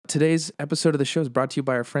Today's episode of the show is brought to you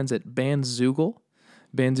by our friends at Bandzoogle.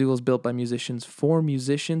 Bandzoogle is built by musicians for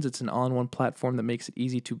musicians. It's an all-in-one platform that makes it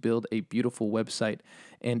easy to build a beautiful website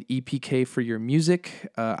and EPK for your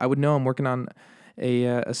music. I would know I'm working on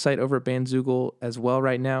a site over at Bandzoogle as well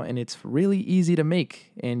right now, and it's really easy to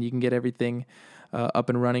make, and you can get everything up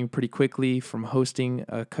and running pretty quickly, from hosting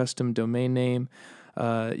a custom domain name.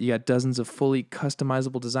 You got dozens of fully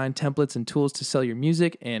customizable design templates and tools to sell your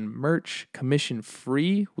music and merch commission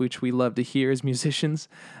free, which we love to hear as musicians.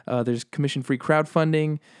 There's commission free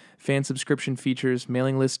crowdfunding, fan subscription features,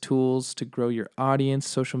 mailing list tools to grow your audience,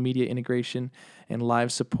 social media integration, and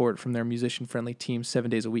live support from their musician-friendly team 7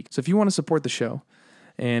 days a week. So if you want to support the show,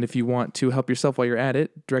 and if you want to help yourself while you're at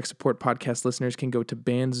it, Direct Support podcast listeners can go to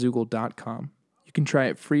bandzoogle.com. You can try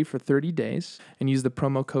it free for 30 days and use the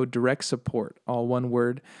promo code DIRECTSUPPORT, all one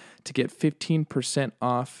word, to get 15%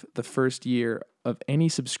 off the first year of any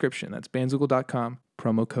subscription. That's bandzoogle.com,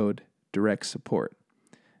 promo code DIRECTSUPPORT.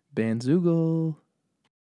 Bandzoogle.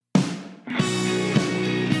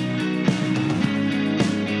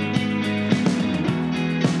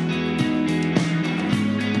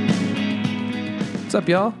 What's up,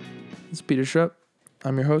 y'all? This is Peter Schrupp.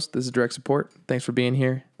 I'm your host. This is Direct Support. Thanks for being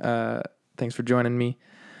here. Thanks for joining me.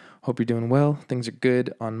 Hope you're doing well. Things are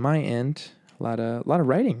good on my end. A lot of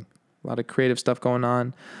writing, a lot of creative stuff going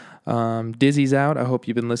on. Dizzy's out. I hope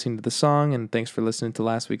you've been listening to the song, and thanks for listening to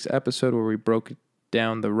last week's episode where we broke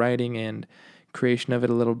down the writing and creation of it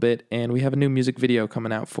a little bit. And we have a new music video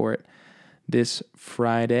coming out for it this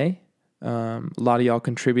Friday. A lot of y'all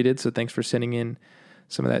contributed, so thanks for sending in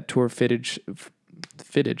some of that tour footage,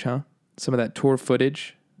 some of that tour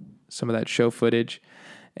footage, some of that show footage.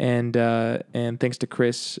 And thanks to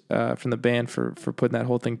Chris from the band for putting that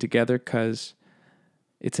whole thing together, because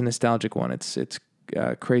it's a nostalgic one. It's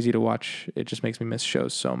crazy to watch. It just makes me miss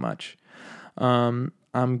shows so much.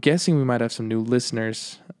 I'm guessing we might have some new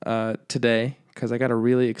listeners today, because I got a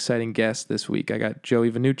really exciting guest this week. I got Joey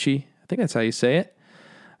Vannucci. I think that's how you say it.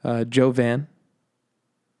 Joe Van.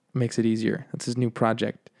 Makes it easier. That's his new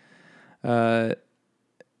project.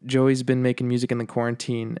 Joey's been making music in the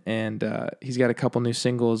quarantine, and he's got a couple new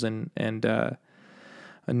singles and a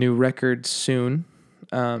new record soon.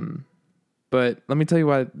 But let me tell you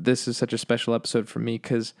why this is such a special episode for me,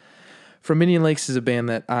 because From Minion Lakes is a band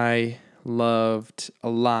that I loved a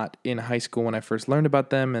lot in high school when I first learned about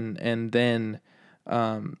them, and then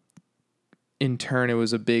in turn it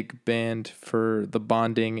was a big band for the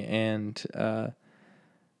bonding, and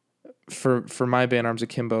for my band Arms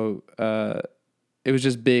Akimbo, it was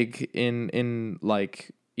just big in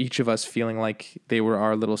like each of us feeling like they were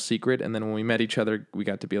our little secret. And then when we met each other, we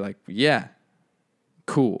got to be like, yeah,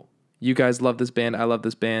 cool. You guys love this band. I love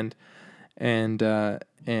this band. And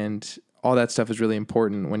all that stuff is really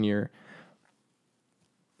important when you're,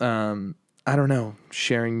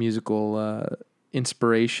 sharing musical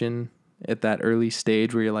inspiration at that early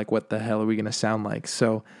stage where you're like, what the hell are we going to sound like?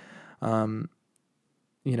 So,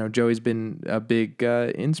 Joey's been a big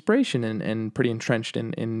inspiration and pretty entrenched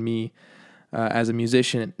in me as a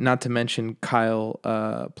musician, not to mention Kyle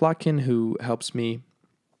Plotkin, who helps me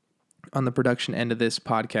on the production end of this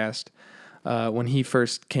podcast. When he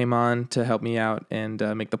first came on to help me out and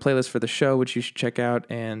make the playlist for the show, which you should check out,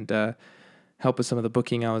 and help with some of the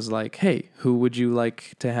booking, I was like, hey, who would you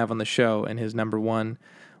like to have on the show? And his number one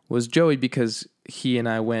was Joey, because he and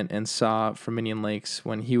I went and saw From Minion Lakes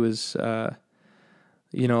when he was...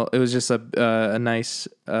 it was just a nice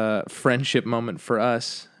friendship moment for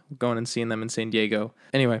us, going and seeing them in San Diego.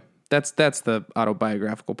 Anyway, that's the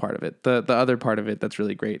autobiographical part of it. The other part of it that's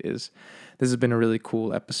really great is this has been a really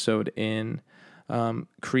cool episode in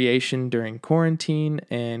creation during quarantine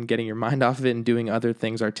and getting your mind off of it and doing other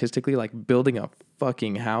things artistically, like building a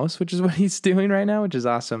fucking house, which is what he's doing right now, which is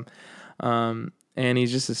awesome. And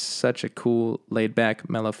he's just such a cool, laid-back,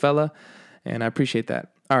 mellow fella, and I appreciate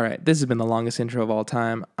that. All right, this has been the longest intro of all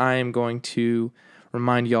time. I am going to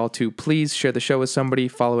remind y'all to please share the show with somebody,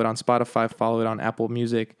 follow it on Spotify, follow it on Apple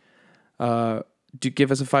Music. Do give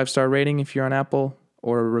us a 5-star rating if you're on Apple,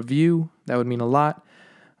 or a review. That would mean a lot.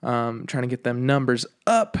 Trying to get them numbers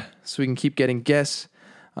up so we can keep getting guests.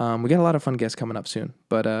 We got a lot of fun guests coming up soon.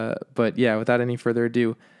 But yeah, without any further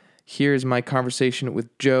ado, here's my conversation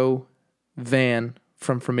with Joe Van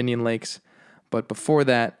from Minion Lakes. But before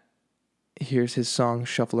that, here's his song,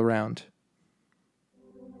 Shuffle Around.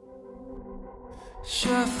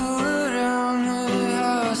 Shuffle around the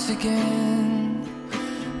house again,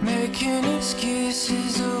 making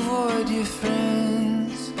excuses, avoid your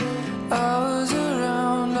friends. I was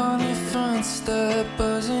around on your front step,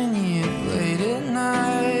 buzzing you late at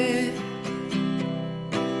night.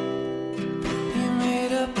 You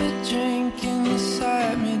made up a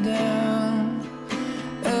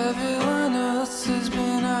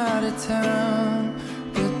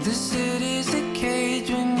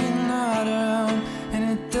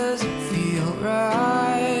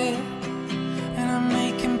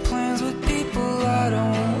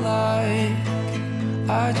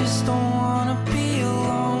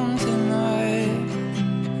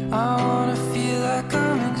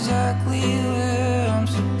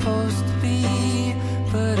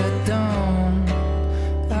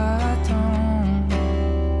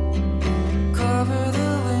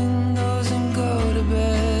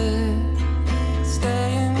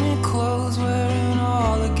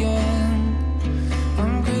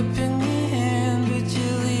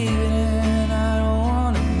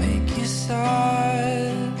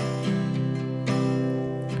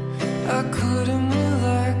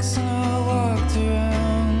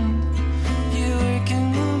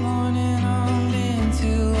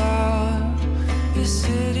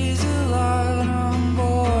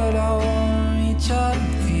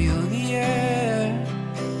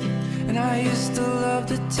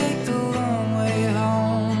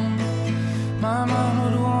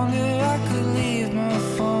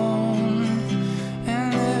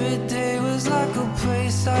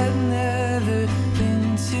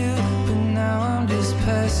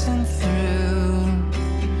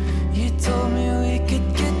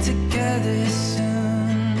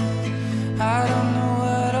I don't know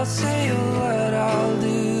what I'll say or what I'll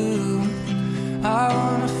do. I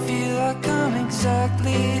wanna feel like I'm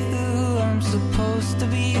exactly who I'm supposed to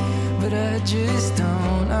be, but I just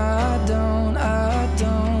don't, I don't, I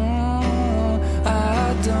don't,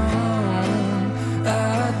 I don't,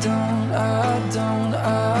 I don't, I don't,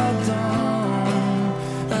 I don't,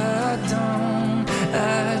 I don't,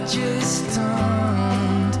 I just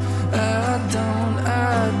don't, I don't,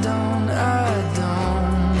 I don't, I don't,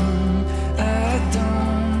 I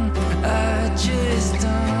don't, I just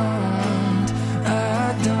don't,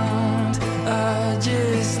 I don't, I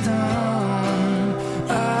just don't,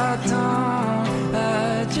 I don't,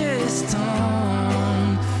 I just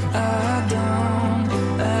don't, I don't,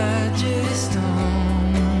 I just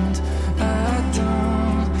don't, I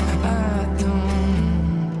don't, I don't.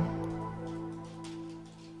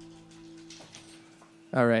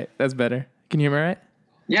 All right, that's better. Can you hear me all right?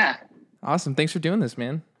 Yeah. Awesome. Thanks for doing this,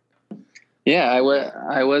 man. Yeah, I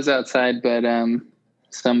was outside, but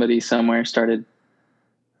somebody somewhere started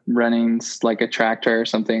running like a tractor or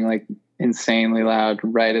something like insanely loud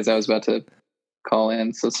right as I was about to call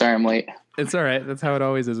in. So sorry I'm late. It's all right. That's how it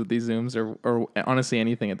always is with these Zooms or honestly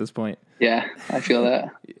anything at this point. Yeah, I feel that.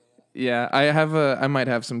 Yeah, I might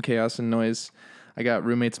have some chaos and noise. I got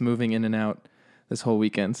roommates moving in and out this whole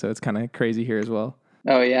weekend, so it's kind of crazy here as well.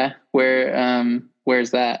 Oh yeah.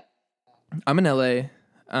 Where's that? I'm in LA.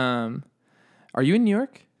 Are you in New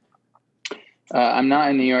York? I'm not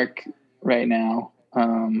in New York right now.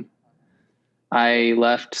 I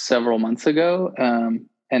left several months ago.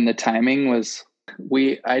 And the timing was,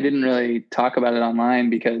 I didn't really talk about it online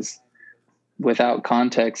because without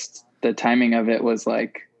context, the timing of it was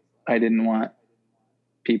like, I didn't want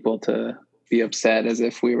people to be upset as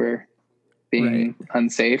if we were being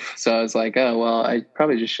unsafe. So I was like, oh, well, I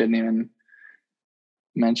probably just shouldn't even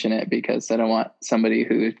mention it because I don't want somebody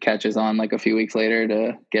who catches on like a few weeks later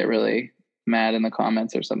to get really mad in the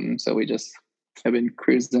comments or something. So we just have been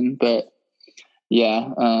cruising, but yeah,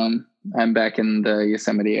 I'm back in the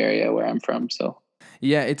Yosemite area where I'm from. So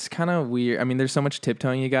yeah, it's kind of weird. I mean, there's so much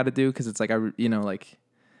tiptoeing you got to do because it's like like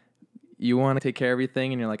you want to take care of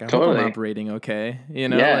everything, and you're like, I hope I'm operating okay. Yeah.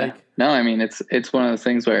 Like, no, I mean it's one of those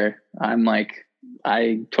things where I'm like,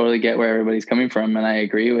 I totally get where everybody's coming from, and I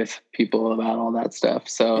agree with people about all that stuff.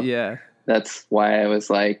 So yeah, that's why I was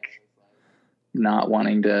like, not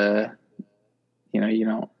wanting to,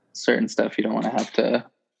 certain stuff you don't want to have to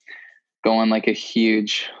go on like a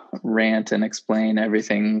huge rant and explain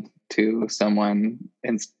everything to someone.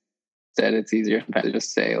 Instead, it's easier to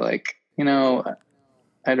just say like,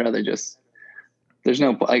 I'd rather just, there's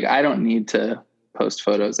no, like, I don't need to post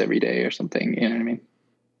photos every day or something. You know what I mean?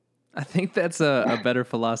 I think that's a better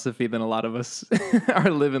philosophy than a lot of us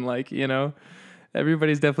are living like,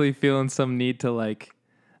 everybody's definitely feeling some need to like,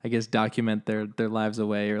 I guess, document their lives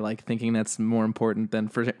away or like thinking that's more important than,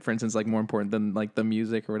 for instance, like more important than like the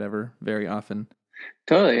music or whatever very often.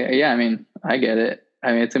 Totally. Yeah. I mean, I get it.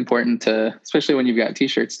 I mean, it's important to, especially when you've got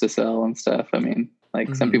t-shirts to sell and stuff. I mean,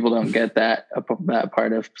 like some people don't get that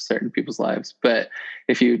part of certain people's lives, but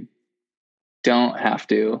if you don't have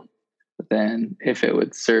to, then if it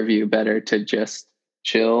would serve you better to just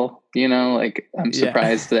chill, like I'm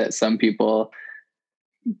surprised that some people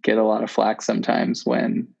get a lot of flack sometimes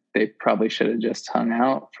when they probably should have just hung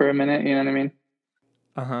out for a minute. You know what I mean?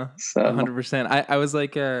 So 100%. I was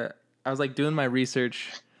like doing my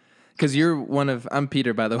research because I'm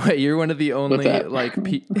Peter, by the way. You're one of the only like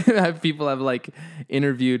people I've like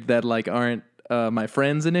interviewed that like aren't my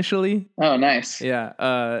friends initially. Oh, nice.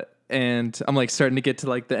 Yeah. And I'm like starting to get to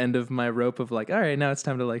like the end of my rope of like, all right, now it's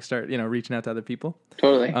time to like start, reaching out to other people.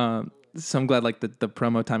 Totally. So I'm glad like the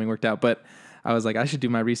promo timing worked out, but I was like, I should do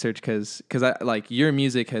my research because I like your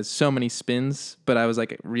music has so many spins, but I was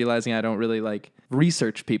like realizing I don't really like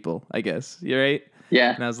research people, I guess. You're right.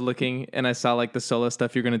 Yeah. And I was looking and I saw like the solo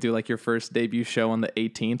stuff. You're going to do like your first debut show on the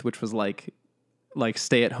 18th, which was like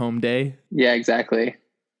stay at home day. Yeah, exactly.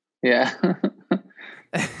 Yeah.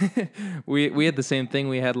 we had the same thing.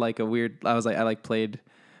 We had like I played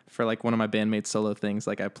for like one of my bandmates solo things.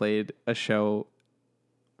 Like I played a show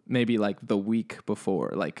maybe like the week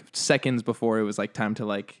before, like seconds before it was like time to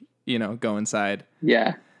like, go inside.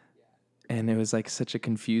 Yeah. And it was like such a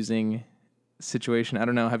confusing situation. I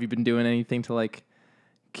don't know. Have you been doing anything to like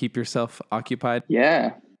keep yourself occupied?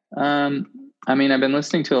 Yeah. I mean, I've been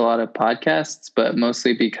listening to a lot of podcasts, but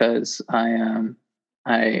mostly because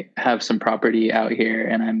I have some property out here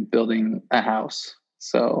and I'm building a house.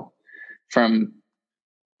 So from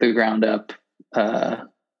the ground up,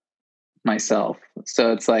 myself.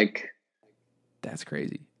 So it's like, that's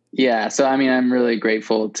crazy. Yeah. So, I mean, I'm really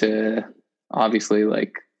grateful to obviously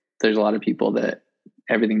like there's a lot of people that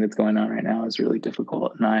everything that's going on right now is really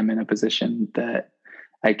difficult. And I'm in a position that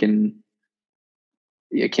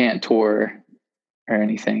you can't tour or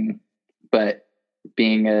anything, but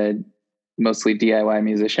being a mostly DIY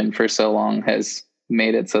musician for so long has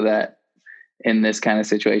made it so that in this kind of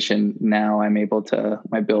situation now I'm able to,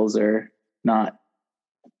 my bills are not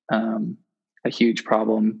a huge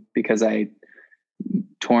problem because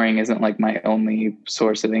touring isn't like my only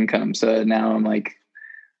source of income. So now I'm like,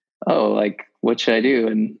 oh, like what should I do?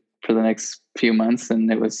 And for the next few months,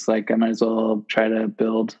 and it was like, I might as well try to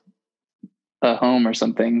build a home or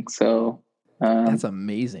something. So that's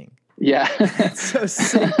amazing. Yeah. That's so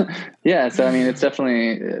sick. Yeah. So, I mean, it's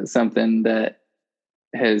definitely something that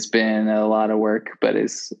has been a lot of work, but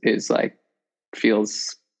is like,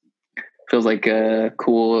 feels like a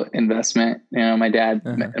cool investment. You know, my dad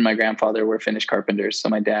and my grandfather were finished carpenters. So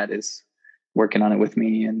my dad is working on it with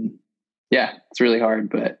me, and yeah, it's really hard,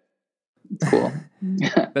 but it's cool.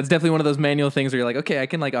 That's definitely one of those manual things where you're like, okay, I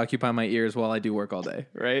can like occupy my ears while I do work all day.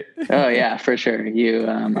 Right. Oh yeah, for sure.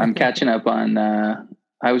 I'm catching up on,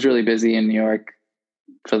 I was really busy in New York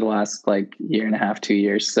for the last like year and a half, 2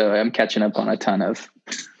 years. So I'm catching up on a ton of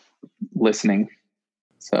listening.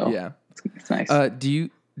 So yeah, it's nice.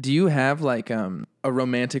 Do you have like a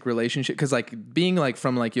romantic relationship? Because like being like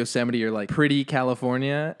from like Yosemite or like pretty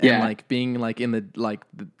California, and like being like in the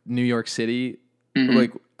New York City,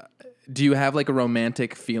 like do you have like a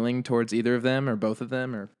romantic feeling towards either of them or both of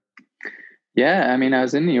them? Or yeah, I mean, I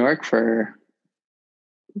was in New York for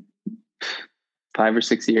 5 or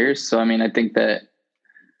 6 years, so I mean, I think that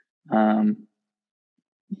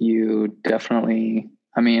you definitely.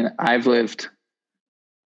 I mean, I've lived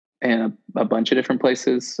in a bunch of different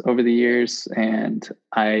places over the years, and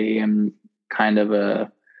I am kind of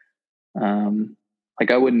a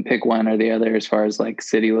like I wouldn't pick one or the other as far as like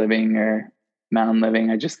city living or mountain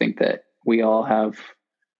living. I just think that we all have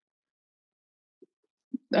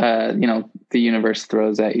the universe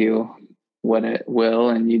throws at you what it will,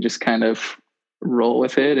 and you just kind of roll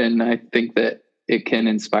with it. And I think that it can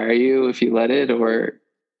inspire you if you let it, or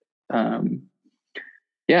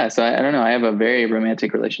yeah, so I don't know. I have a very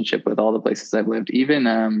romantic relationship with all the places I've lived. Even,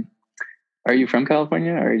 are you from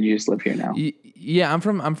California, or do you just live here now? Yeah, I'm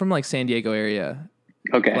from like San Diego area.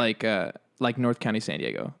 Okay. Like North County, San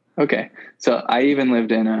Diego. Okay. So I even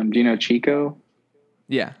lived in, do you know Chico?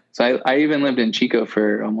 Yeah. So I even lived in Chico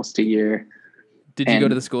for almost a year. Did you go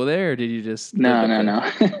to the school there, or did you just? No.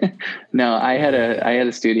 No, I had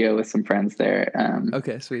a studio with some friends there.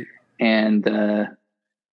 Okay, sweet.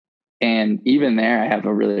 And even there, I have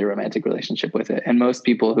a really romantic relationship with it. And most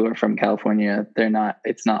people who are from California,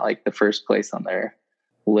 it's not like the first place on their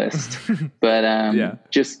list, but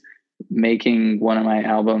just making one of my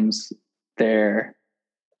albums there.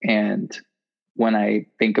 And when I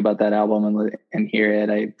think about that album and hear it,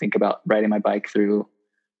 I think about riding my bike through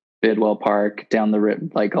Bidwell Park, down the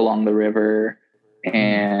like along the river.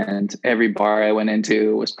 And every bar I went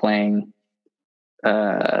into was playing,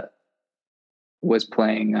 what's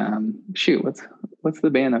the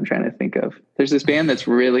band I'm trying to think of? There's this band that's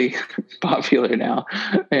really popular now,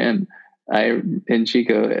 and in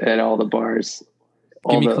Chico at all the bars.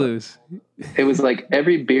 Give me clues. It was like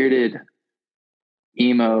every bearded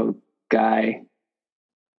emo guy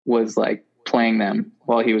was like playing them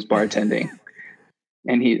while he was bartending.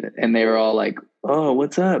 and they were all like, "Oh,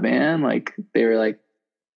 what's up, man?" Like they were like,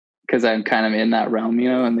 because I'm kind of in that realm,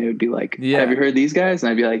 and they would be like, "Have you heard these guys?" And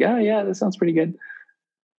I'd be like, "Oh yeah, that sounds pretty good."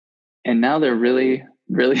 And now they're really,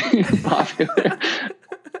 really popular.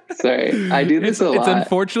 Sorry, I do this a lot. It's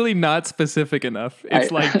unfortunately not specific enough.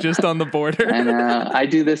 It's like just on the border. I know. I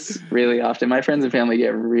do this really often. My friends and family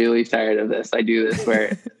get really tired of this. I do this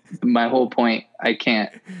where my whole point I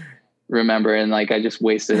can't remember, and like I just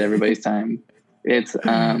wasted everybody's time. It's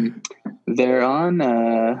they're on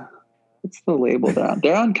what's the label they're on?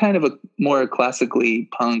 They're on kind of a more classically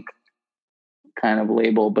punk kind of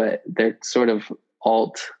label, but they're sort of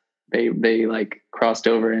alt. They like crossed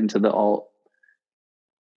over into the alt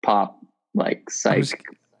pop, like psych,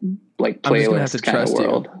 like playlist kind of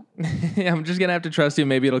world. Yeah, I'm just gonna have to trust you.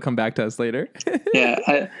 Maybe it'll come back to us later.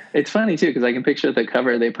 Yeah, it's funny too because I can picture the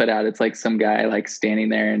cover they put out. It's like some guy like standing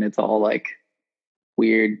there, and it's all like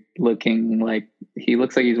weird looking. Like he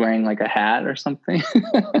looks like he's wearing like a hat or something.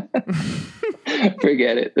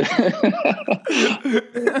 Forget it.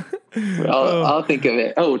 I'll think of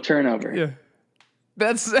it. Oh, Turnover. Yeah.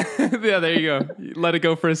 That's there you go. Let it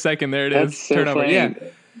go for a second. There it is. So Turnover. Funny.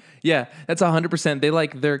 Yeah. That's 100%. They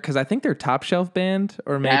like because I think they're Top Shelf band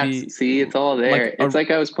or maybe. It's all there. It's like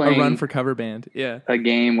I was playing a Run for Cover band. Yeah. A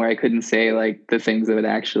game where I couldn't say like the things that would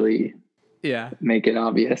actually Yeah. make it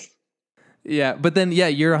obvious. Yeah. But then, yeah,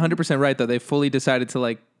 you're 100% right, though. They fully decided to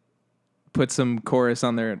like put some chorus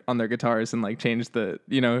on their guitars and like change the,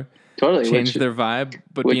 Totally, change their vibe,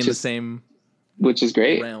 but be in the same which is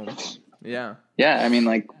great. realm. Yeah. Yeah, I mean,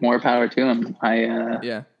 like, more power to them.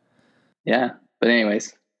 Yeah. Yeah. But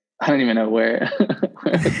anyways, I don't even know where.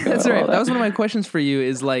 That's all right. That was one of my questions for you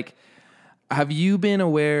is like, have you been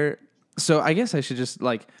aware? So I guess I should just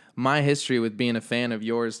like, my history with being a fan of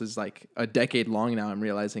yours is like a decade long now, I'm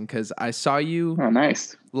realizing, because I saw you. Oh,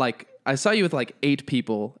 nice. Like, I saw you with like 8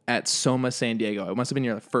 people at Soma San Diego. It must have been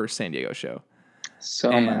your first San Diego show.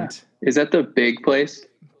 Soma. Is that the big place?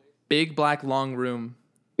 Big black long room.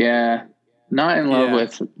 Yeah. Not in love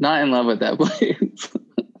with that place.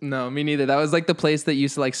 No, me neither. That was like the place that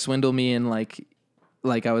used to like swindle me, and like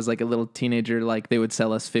I was like a little teenager. Like they would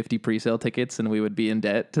sell us 50 pre-sale tickets, and we would be in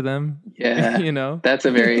debt to them. Yeah, that's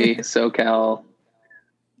a very SoCal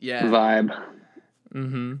vibe.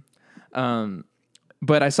 Mm-hmm.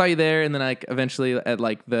 But I saw you there, and then like eventually at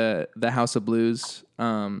like the House of Blues.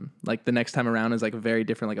 Like the next time around is like a very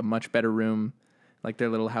different, like a much better room, like their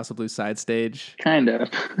little House of Blues side stage. Kind of.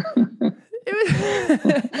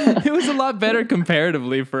 It was a lot better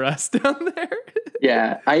comparatively for us down there.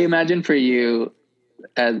 Yeah, I imagine for you,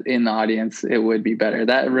 as in the audience, it would be better.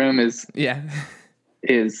 That room is San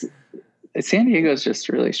Diego is just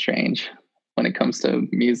really strange when it comes to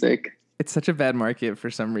music. It's such a bad market for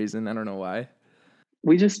some reason. I don't know why.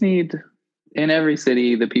 We just need, in every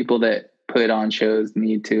city, the people that put on shows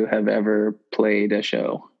need to have ever played a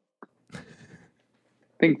show. I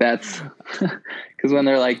think that's because when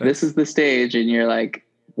they're like, this is the stage, and you're like,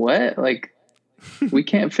 what? Like, we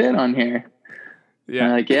can't fit on here. Yeah.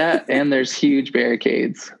 And like, yeah. And there's huge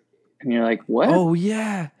barricades. And you're like, what? Oh,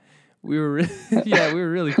 yeah. We were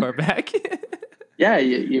really far back. Yeah.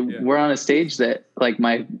 We're on a stage that like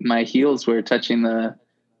my heels were touching the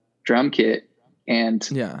drum kit, and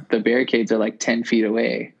the barricades are like 10 feet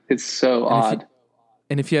away. It's so odd.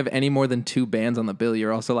 And if you have any more than 2 bands on the bill,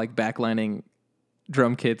 you're also like backlining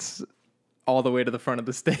drum kits all the way to the front of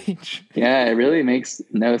the stage. Yeah, it really makes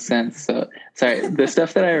no sense. So sorry, the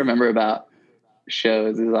stuff that I remember about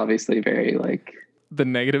shows is obviously very like the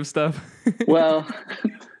negative stuff. Well,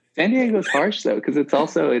 San Diego's harsh though, because it's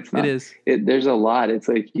not. It is. There's a lot. It's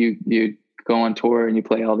like you go on tour and you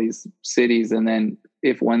play all these cities, and then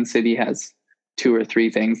if one city has 2 or 3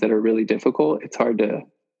 things that are really difficult, it's hard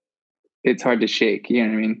to shake. You know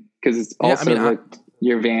what I mean? Because it's also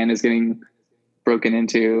your van is getting broken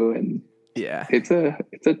into, and it's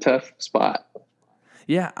a tough spot.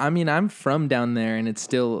 Yeah, I mean, I'm from down there, and it's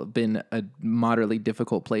still been a moderately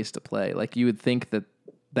difficult place to play. Like, you would think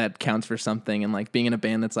that counts for something, and like being in a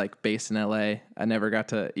band that's like based in LA, I never got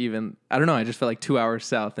to even, I don't know, I just felt like 2 hours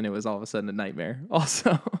south, and it was all of a sudden a nightmare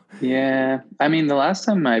also. Yeah, I mean, the last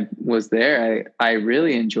time I was there, I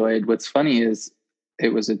really enjoyed. What's funny is it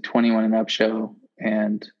was a 21 and up show,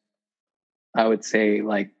 and I would say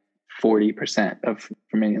like 40% of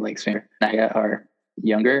Vermilion Lakes fans are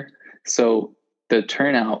younger. So the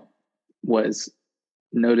turnout was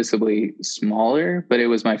noticeably smaller, but it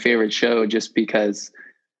was my favorite show just because,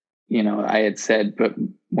 I had said, but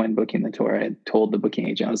when booking the tour, I had told the booking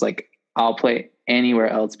agent, I was like, I'll play anywhere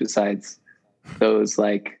else besides those,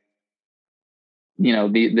 like,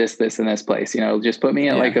 this and this place, just put me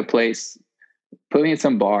in like a place, put me in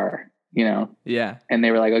some bar. Yeah. And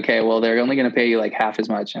they were like, okay, well, they're only going to pay you like half as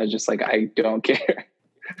much. I was just like, I don't care.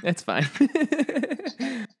 That's fine.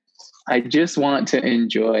 I just want to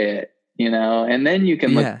enjoy it, and then you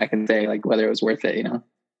can look back and say like whether it was worth it,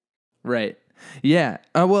 Right. Yeah.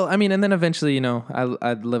 Well, I mean, and then eventually,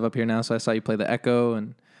 I live up here now. So I saw you play the Echo,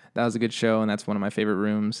 and that was a good show. And that's one of my favorite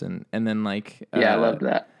rooms. And then like, I loved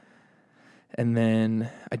that. And then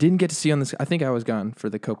I didn't get to see you on this. I think I was gone for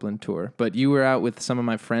the Copeland tour, but you were out with some of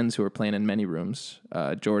my friends who were playing in many rooms,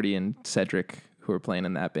 Jordy and Cedric, who were playing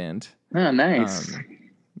in that band. Oh, nice.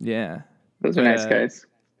 Yeah. Those are nice guys.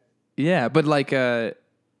 Yeah. But like, I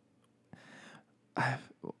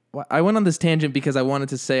went on this tangent because I wanted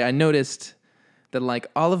to say, I noticed that like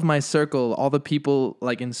all of my circle, all the people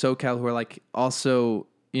like in SoCal who are like also,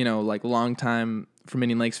 like longtime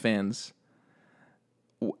Vermilion Lakes fans,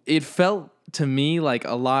 it felt to me like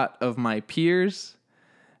a lot of my peers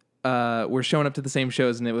were showing up to the same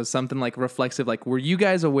shows, and it was something like reflexive. Like, were you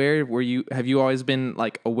guys aware? Have you always been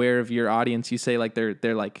like aware of your audience? You say like they're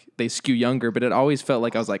like they skew younger, but it always felt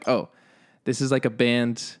like I was like, oh, this is like a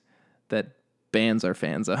band that bands are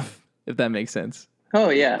fans of, if that makes sense. Oh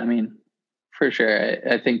yeah, I mean, for sure.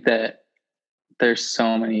 I think that there's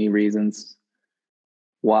so many reasons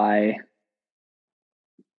why,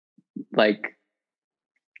 like,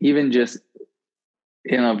 even just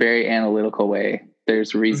in a very analytical way.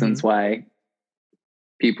 There's reasons why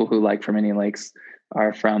people who like From Indian Lakes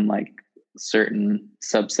are from like certain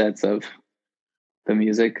subsets of the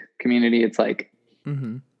music community. It's like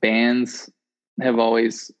bands have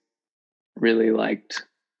always really liked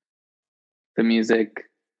the music,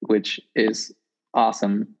 which is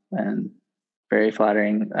awesome and very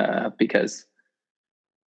flattering, because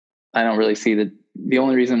I don't really see the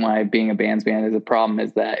only reason why being a band's band is a problem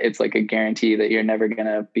is that it's like a guarantee that you're never going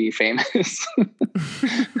to be famous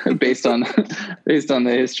based on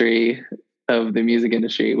the history of the music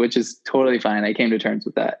industry, which is totally fine. I came to terms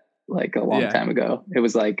with that like a long time ago. It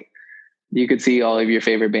was like, you could see all of your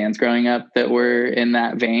favorite bands growing up that were in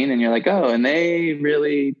that vein, and you're like, oh, and they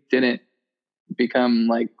really didn't become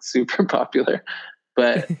like super popular,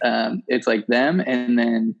 but it's like them, and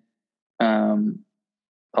then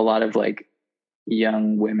a lot of like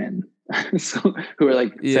young women so who are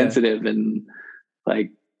like sensitive and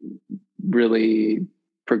like really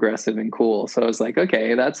progressive and cool. So I was like,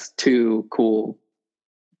 okay, that's two cool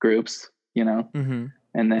groups, you know?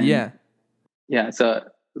 And then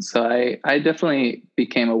so I definitely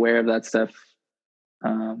became aware of that stuff.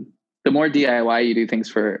 The more DIY you do things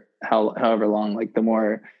for however long, like the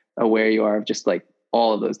more aware you are of just like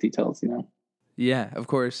all of those details, you know? Yeah, of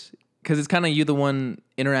course. Because it's kind of you the one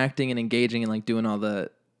interacting and engaging and like doing all the,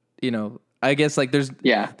 you know, I guess like there's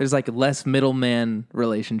like less middleman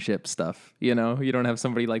relationship stuff, you know? You don't have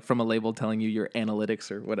somebody like from a label telling you your analytics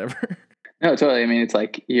or whatever. No, totally. I mean, it's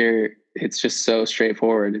like it's just so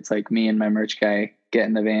straightforward. It's like me and my merch guy get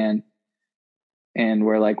in the van and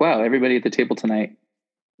we're like, wow, everybody at the table tonight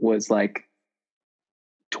was like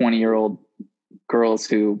 20-year-old girls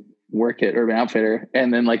who work at Urban Outfitter.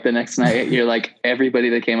 And then like the next night you're like, everybody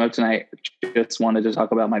that came up tonight just wanted to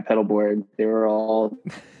talk about my pedal board. They were all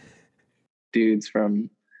dudes from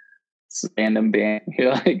random band.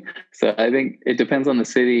 You're like, so I think it depends on the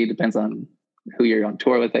city, depends on who you're on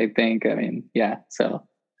tour with, I think. I mean, yeah. So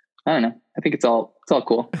I don't know. I think it's all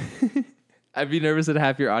cool. I'd be nervous that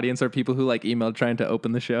half your audience are people who like emailed trying to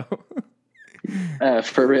open the show.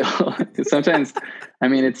 For real. Sometimes, I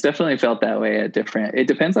mean, it's definitely felt that way at different,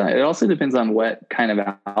 it also depends on what kind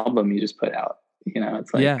of album you just put out. You know,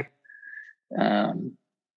 it's like,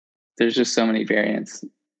 there's just so many variants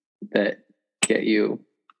that get you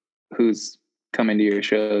who's coming to your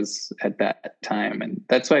shows at that time. And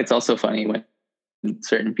that's why it's also funny when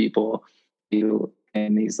certain people do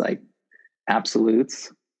in these like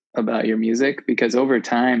absolutes about your music, because over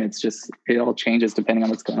time it all changes depending on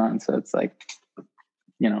what's going on. So it's like,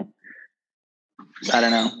 you know, I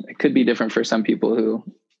don't know. It could be different for some people who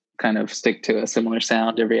kind of stick to a similar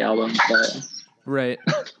sound every album. But right.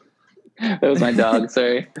 That was my dog.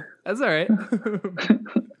 Sorry. That's all right.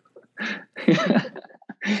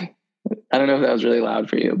 I don't know if that was really loud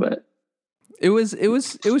for you, but it was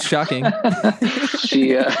shocking.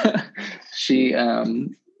 She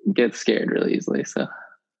gets scared really easily. So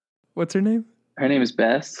what's her name? Her name is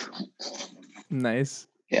Bess. Nice.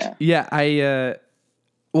 Yeah. Yeah.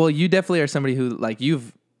 Well, you definitely are somebody who like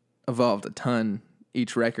you've evolved a ton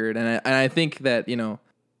each record. And I think that, you know,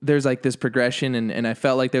 there's like this progression and I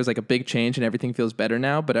felt like there was like a big change and everything feels better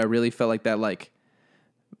now, but I really felt like that like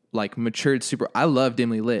matured super. I love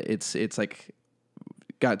Dimly Lit. It's like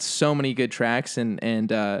got so many good tracks and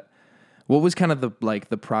what was kind of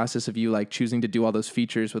the process of you like choosing to do all those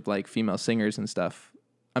features with like female singers and stuff?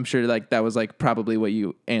 I'm sure like that was like probably what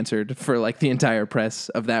you answered for like the entire press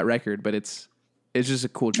of that record, but it's just a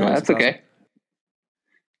cool choice. No, that's okay.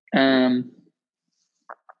 Awesome.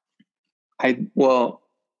 I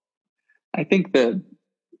think the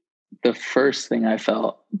first thing I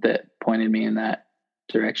felt that pointed me in that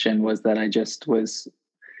direction was that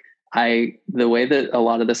the way that a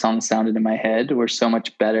lot of the songs sounded in my head were so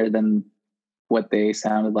much better than what they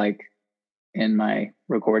sounded like in my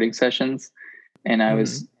recording sessions. And I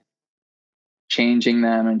was changing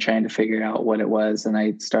them and trying to figure out what it was. And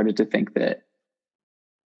I started to think that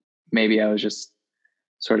maybe I was just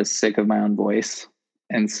sort of sick of my own voice.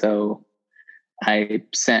 And so I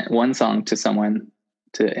sent one song to someone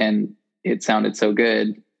and it sounded so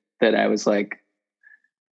good that I was like,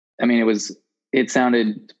 I mean,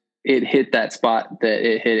 it hit that spot that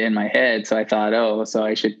it hit in my head. So I thought, oh, so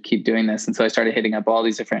I should keep doing this. And so I started hitting up all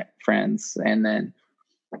these different friends. And then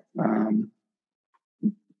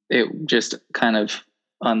it just kind of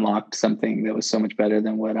unlocked something that was so much better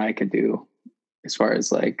than what I could do as far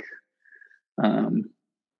as like,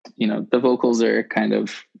 you know, the vocals are kind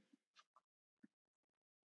of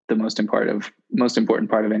the most important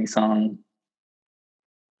part of any song,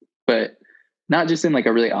 but not just in like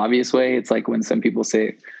a really obvious way. It's like when some people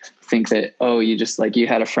think that, oh, you just like, you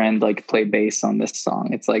had a friend like play bass on this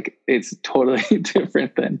song. It's like, it's totally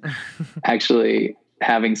different than actually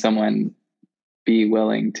having someone be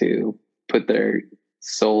willing to put their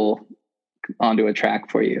soul onto a track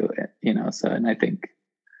for you, you know? So, and I think,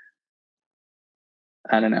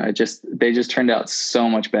 I don't know, they just turned out so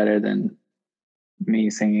much better than me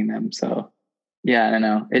singing them. So yeah, I don't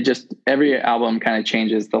know. Every album kind of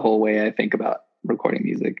changes the whole way I think about recording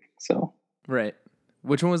music. So. Right.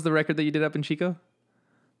 Which one was the record that you did up in Chico?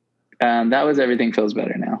 That was Everything Feels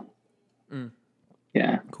Better Now.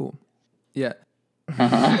 Yeah. Cool. Yeah.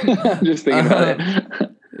 Just thinking about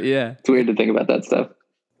it. Yeah. It's weird to think about that stuff.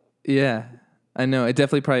 Yeah. I know. It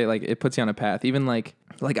definitely probably like it puts you on a path. Even like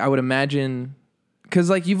I would imagine, because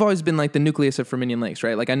like you've always been like the nucleus of Verminion Lakes,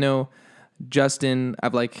 right? Like I know Justin,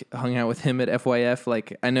 I've like hung out with him at FYF.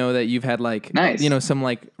 Like I know that you've had like, nice. You know, some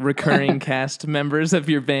like recurring cast members of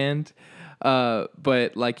your band.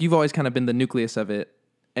 But like you've always kind of been the nucleus of it.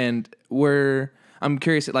 And I'm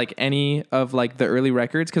curious at like any of like the early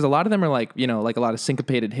records, because a lot of them are like, you know, like a lot of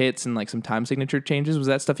syncopated hits and like some time signature changes. Was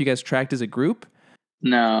that stuff you guys tracked as a group?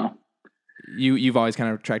 No. You've always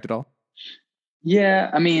kind of tracked it all? Yeah,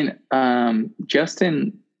 I mean,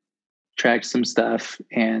 Justin tracked some stuff,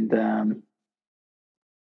 and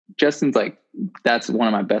Justin's like, that's one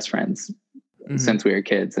of my best friends since we were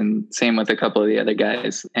kids, and same with a couple of the other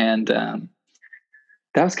guys. And that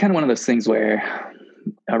was kind of one of those things where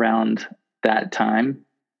around that time,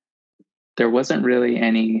 there wasn't really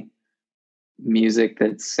any music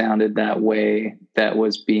that sounded that way that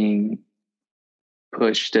was being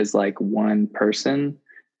pushed as like one person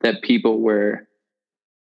that people were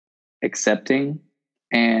accepting.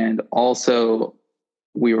 And also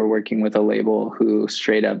we were working with a label who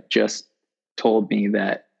straight up just told me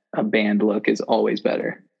that a band look is always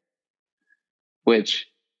better, which,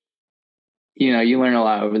 you know, you learn a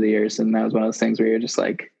lot over the years. And that was one of those things where you're just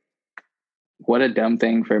like, what a dumb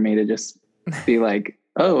thing for me to just be like,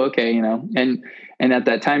 oh, okay. You know, and at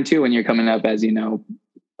that time too, when you're coming up, as you know,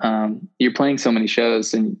 you're playing so many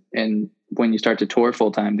shows, and when you start to tour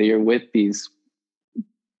full time, that you're with these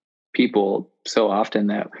people so often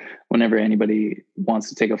that whenever anybody wants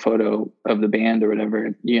to take a photo of the band or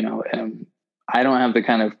whatever, you know, I don't have the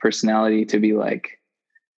kind of personality to be like,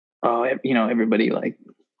 oh, you know, everybody like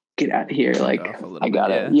get out of here. Like I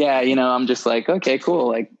got it. Yeah. You know, I'm just like, okay, cool.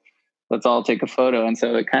 Like let's all take a photo. And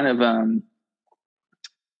so it kind of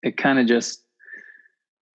just,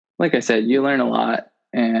 like I said, you learn a lot,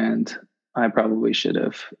 and I probably should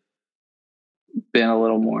have been a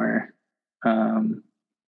little more,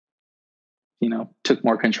 you know, took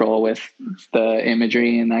more control with the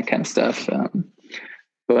imagery and that kind of stuff.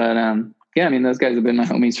 Yeah, I mean, those guys have been my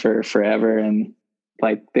homies for forever. And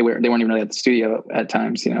like, they weren't even really at the studio at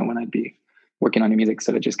times, you know, when I'd be working on new music.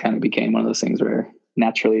 So it just kind of became one of those things where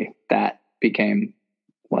naturally that became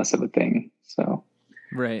less of a thing. So,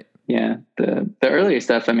 right. Yeah. The earlier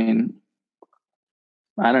stuff, I mean,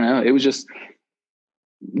 I don't know. It was just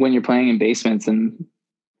when you're playing in basements and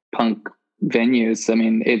punk venues, I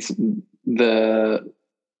mean, it's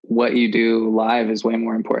what you do live is way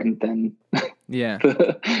more important than yeah.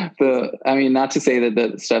 I mean, not to say that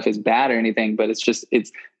the stuff is bad or anything, but it's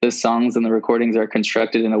the songs and the recordings are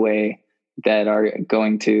constructed in a way that are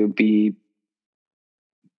going to be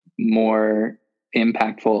more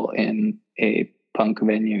impactful in a punk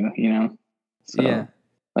venue, you know? So yeah.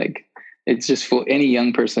 Like, it's just any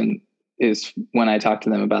young person is, when I talk to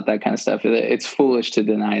them about that kind of stuff, it's foolish to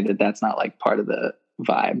deny that that's not like part of the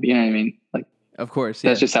vibe. You know what I mean? Like, of course,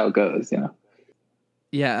 that's just how it goes, you know?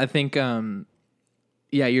 Yeah. I think,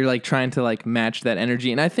 you're like trying to like match that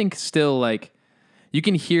energy. And I think still like you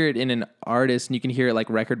can hear it in an artist, and you can hear it like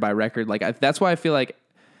record by record. Like that's why I feel like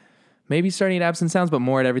maybe starting at Absent Sounds, but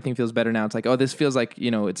more at Everything Feels Better Now. It's like, oh, this feels like,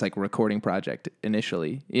 you know, it's like a recording project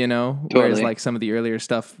initially, you know? Totally. Whereas like some of the earlier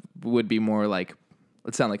stuff would be more like,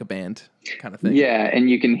 let's sound like a band kind of thing. Yeah. And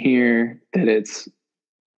you can hear that it's,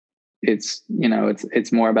 you know,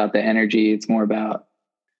 it's more about the energy. It's more about,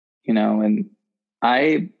 you know, and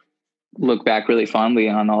I look back really fondly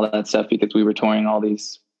on all that stuff because we were touring all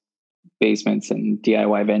these basements and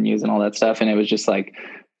DIY venues and all that stuff. And it was just like,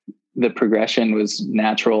 the progression was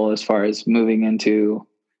natural as far as moving into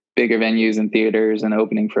bigger venues and theaters and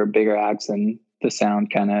opening for bigger acts, and the sound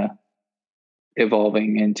kind of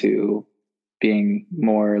evolving into being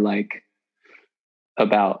more like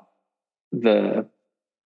about the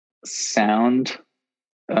sound,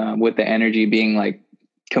 with the energy being like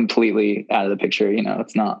completely out of the picture. You know,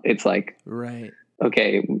 it's like, right.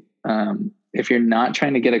 Okay. If you're not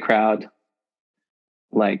trying to get a crowd,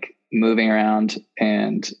 like moving around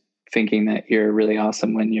and thinking that you're really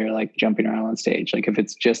awesome when you're like jumping around on stage. Like if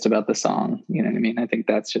it's just about the song, you know what I mean? I think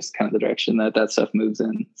that's just kind of the direction that stuff moves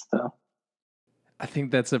in. So I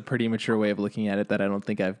think that's a pretty mature way of looking at it that I don't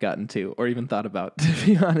think I've gotten to or even thought about, to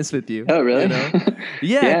be honest with you. Oh, really? You know?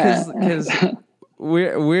 Yeah, because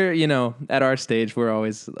we're you know, at our stage, we're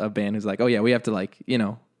always a band who's like, oh yeah, we have to like, you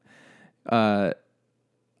know,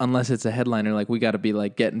 unless it's a headliner, like we got to be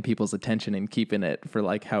like getting people's attention and keeping it for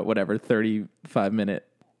like how whatever 35-minute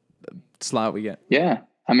slot we get. Yeah,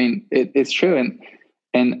 I mean it's true,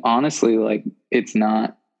 and honestly, like it's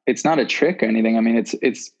not a trick or anything. I mean,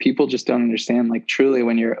 it's people just don't understand. Like truly,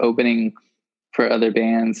 when you're opening for other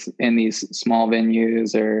bands in these small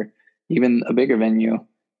venues or even a bigger venue,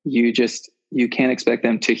 you can't expect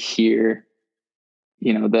them to hear,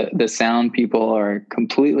 you know, the sound people are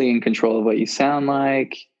completely in control of what you sound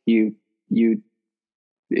like. It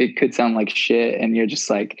could sound like shit. And you're just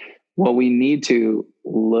like, well, we need to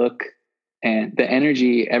look, and the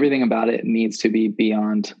energy, everything about it needs to be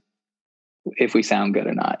beyond if we sound good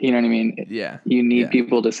or not. You know what I mean? Yeah. You need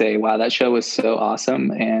people to say, wow, that show was so awesome.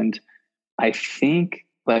 And I think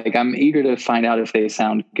like I'm eager to find out if they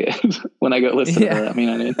sound good when I go listen to it. I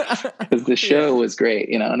mean, because the show was great,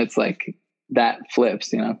 you know, and it's like that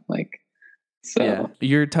flips, you know, like, so. Yeah.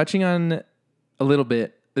 You're touching on a little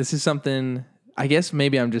bit. This is something, I guess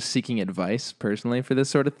maybe I'm just seeking advice personally for this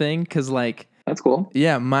sort of thing. Cause like, that's cool.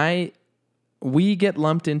 Yeah. We get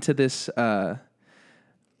lumped into this, I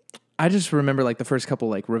just remember like the first couple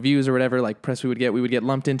like reviews or whatever, like press we would get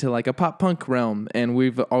lumped into like a pop punk realm. And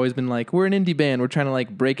we've always been like, we're an indie band. We're trying to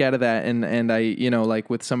like break out of that. And I, you know, like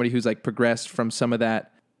with somebody who's like progressed from some of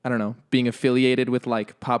that, I don't know, being affiliated with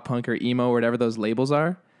like pop punk or emo or whatever those labels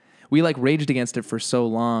are. We like raged against it for so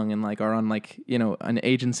long and like are on like, you know, an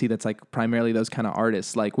agency that's like primarily those kind of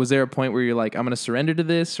artists. Like, was there a point where you're like, I'm going to surrender to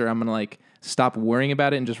this, or I'm going to like stop worrying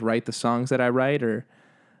about it and just write the songs that I write? Or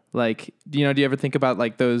like, you know, do you ever think about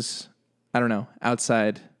like those, I don't know,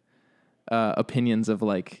 outside opinions of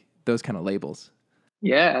like those kind of labels?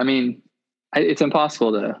 Yeah. I mean, it's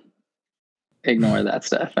impossible to ignore that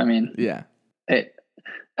stuff. I mean, yeah.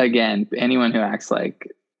 Again, anyone who acts like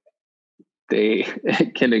they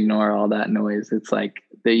can ignore all that noise, it's like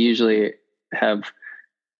they usually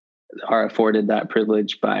are afforded that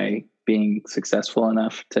privilege by being successful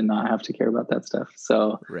enough to not have to care about that stuff.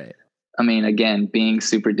 So, right. I mean, again, being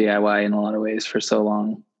super DIY in a lot of ways for so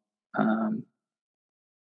long,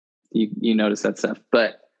 you notice that stuff.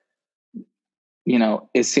 But, you know,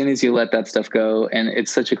 as soon as you let that stuff go, and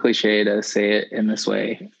it's such a cliche to say it in this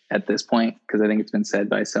way at this point, because I think it's been said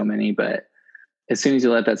by so many, but as soon as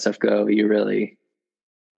you let that stuff go, you really,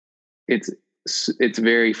 it's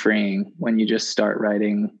very freeing when you just start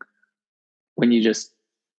writing, when you just,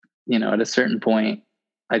 you know, at a certain point,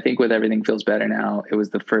 I think with Everything Feels Better Now, it was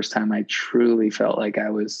the first time I truly felt like I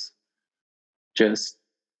was just,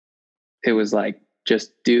 it was like,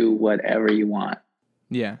 just do whatever you want.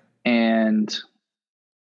 Yeah. And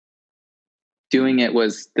doing it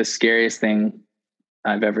was the scariest thing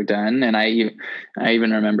I've ever done. And I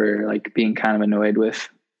even remember like being kind of annoyed with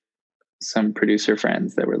some producer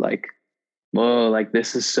friends that were like, whoa, like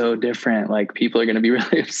this is so different. Like people are going to be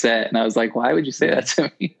really upset. And I was like, why would you say that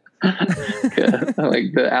to me?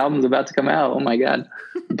 Like the album's about to come out. Oh my God.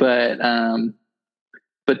 But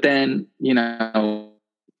then, you know,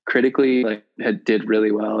 critically like did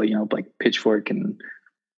really well, you know, like Pitchfork and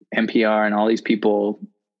NPR and all these people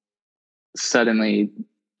suddenly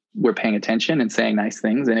were paying attention and saying nice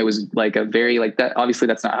things. And it was like a very like that, obviously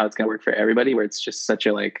that's not how it's going to work for everybody, where it's just such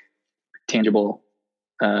a like tangible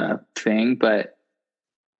thing, but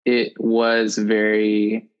it was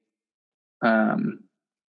very,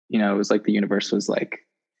 you know, it was like the universe was like,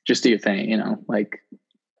 just do your thing, you know, like,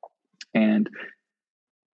 and,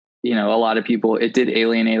 you know, a lot of people, it did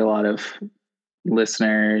alienate a lot of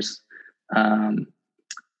listeners.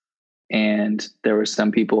 And there were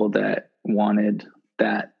some people that wanted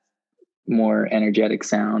that more energetic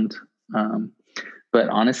sound. But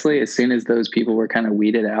honestly, as soon as those people were kind of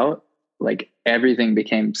weeded out, like everything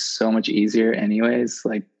became so much easier anyways.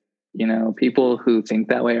 Like, you know, people who think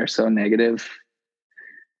that way are so negative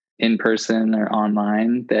in person or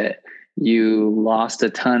online that you lost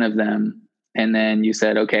a ton of them. And then you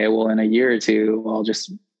said, okay, well, in a year or two, I'll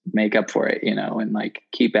just make up for it, you know, and like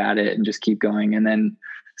keep at it and just keep going. And then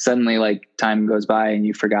suddenly like time goes by and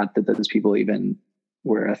you forgot that those people even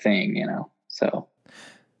were a thing, you know? So.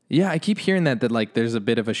 Yeah. I keep hearing that like there's a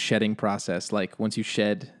bit of a shedding process. Like once you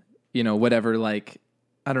shed, you know, whatever, like,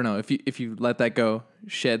 I don't know, if you let that go,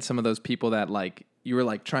 shed some of those people that like you were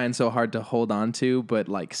like trying so hard to hold on to, but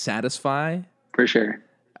like satisfy. For sure.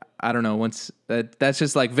 I don't know, once that's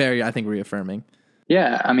just like very, I think, reaffirming.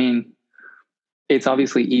 Yeah. I mean, it's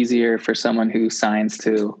obviously easier for someone who signs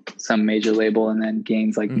to some major label and then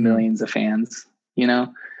gains like millions of fans, you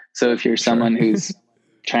know? So if you're someone who's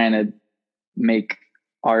trying to make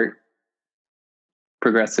art,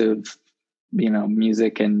 progressive, you know,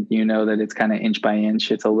 music, and you know that it's kind of inch by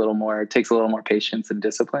inch, it takes a little more patience and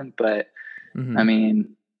discipline. But I mean,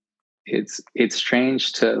 it's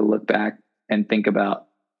strange to look back and think about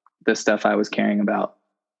the stuff I was caring about,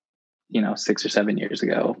 you know, 6 or 7 years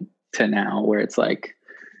ago to now, where it's like,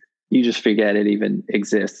 you just forget it even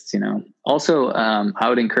exists, you know? Also, I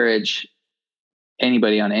would encourage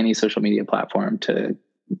anybody on any social media platform to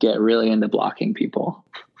get really into blocking people.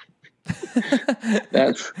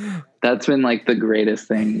 That's been like the greatest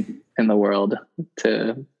thing in the world,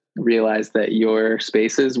 to realize that your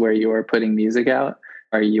spaces where you're putting music out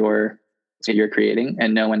are you're creating,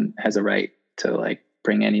 and no one has a right to like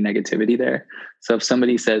bring any negativity there. So if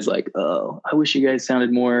somebody says like, oh, I wish you guys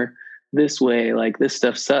sounded more this way, like this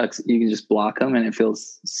stuff sucks, you can just block them and it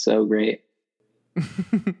feels so great.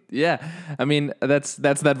 Yeah. I mean, that's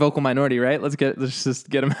that vocal minority, right? Let's just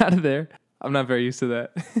get them out of there. I'm not very used to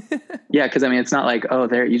that. Yeah. Cause I mean, it's not like,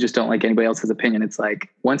 oh, you just don't like anybody else's opinion. It's like,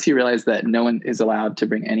 once you realize that no one is allowed to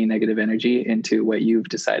bring any negative energy into what you've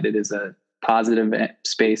decided is a positive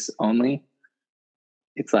space only,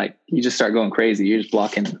 it's like, you just start going crazy. You're just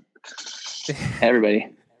blocking everybody.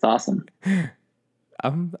 It's awesome.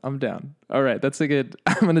 I'm down. All right.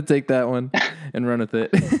 I'm going to take that one and run with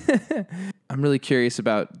it. I'm really curious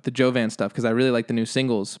about the Jovan stuff, because I really like the new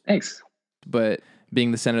singles. Thanks. But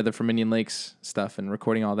being the center of the Verminion Lakes stuff and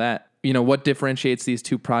recording all that, you know, what differentiates these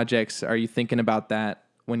two projects? Are you thinking about that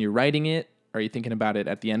when you're writing it? Are you thinking about it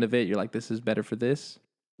at the end of it? You're like, this is better for this?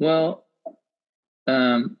 Well,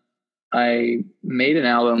 I made an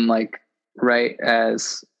album like right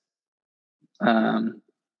as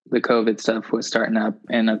the COVID stuff was starting up,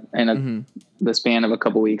 and the span of a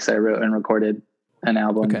couple weeks, I wrote and recorded an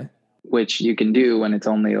album, which you can do when it's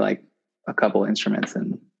only like a couple instruments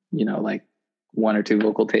and, you know, like 1 or 2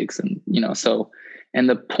 vocal takes, and, you know, so, and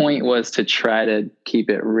the point was to try to keep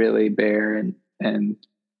it really bare and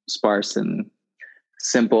sparse and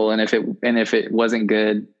simple. And if it wasn't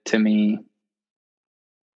good to me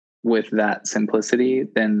with that simplicity,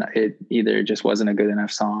 then it either just wasn't a good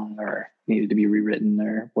enough song or needed to be rewritten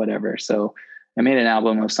or whatever. So I made an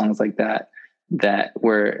album of songs like that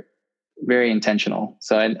were very intentional.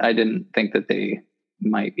 So I didn't think that they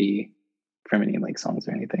might be Verminion Lake songs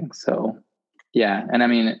or anything. So yeah. And I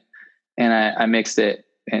mean, and I mixed it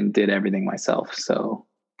and did everything myself. So,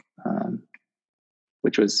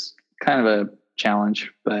 which was kind of a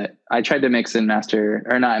challenge, but I tried to mix and master,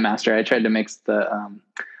 or not master. I tried to mix the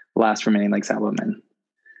last Verminion Lakes album, and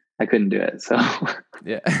I couldn't do it. So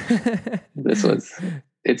yeah,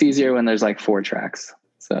 it's easier when there's like 4 tracks.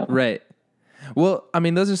 So right. Well, I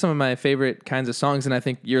mean, those are some of my favorite kinds of songs, and I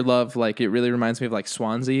think Your Love, like, it really reminds me of like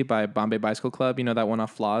Swansea by Bombay Bicycle Club. You know, that one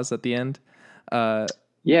off Flaws at the end.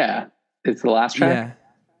 Yeah, it's the last track.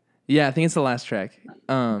 Yeah, I think it's the last track.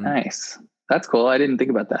 Nice. That's cool. I didn't think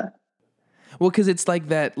about that. Well, because it's like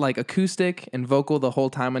that, like acoustic and vocal the whole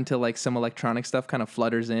time until like some electronic stuff kind of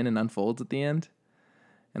flutters in and unfolds at the end.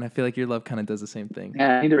 And I feel like Your Love kind of does the same thing.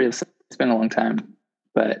 Yeah, I need to read this. It's been a long time,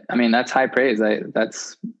 but I mean, that's high praise.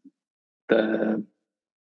 That's the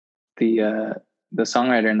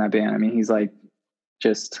songwriter in that band. I mean, he's like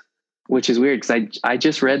which is weird, because I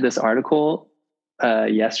just read this article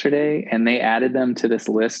yesterday, and they added them to this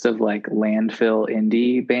list of like landfill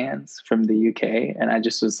indie bands from the UK, and I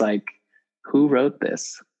just was like, who wrote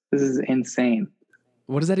this? This is insane.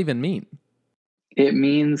 What does that even mean? It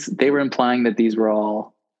means they were implying that these were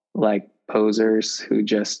all like posers who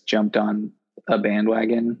just jumped on a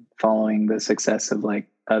bandwagon following the success of like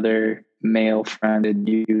other male-fronted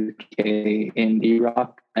UK indie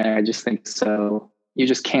rock. And I just think so. You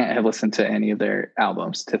just can't have listened to any of their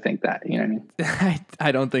albums to think that, you know what I mean?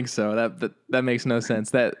 I don't think so. That makes no sense.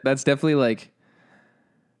 That's definitely like,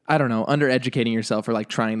 I don't know, undereducating yourself, or like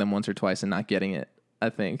trying them once or twice and not getting it, I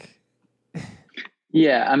think.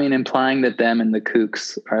 Yeah, I mean, implying that them and the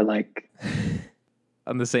Kooks are like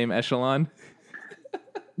on the same echelon.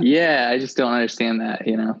 Yeah, I just don't understand that,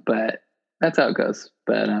 you know, but that's how it goes.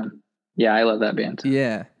 But yeah, I love that band.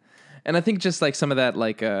 Yeah. And I think just like some of that,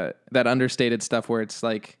 like that understated stuff where it's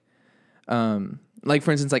like for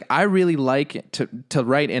instance, like I really like to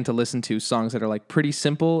write and to listen to songs that are like pretty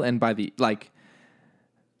simple, and by the like,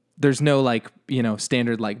 there's no like, you know,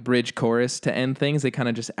 standard like bridge chorus to end things. They kind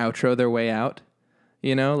of just outro their way out,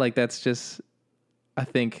 you know, like that's just, I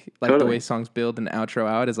think like totally. The way songs build and outro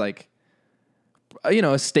out is like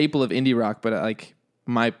a staple of indie rock, but like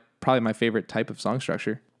probably my favorite type of song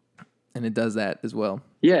structure, and it does that as well.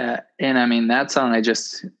 Yeah, and I mean that song I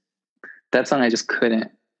just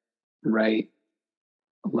couldn't write.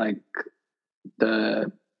 Like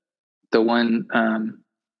the one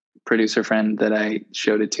producer friend that I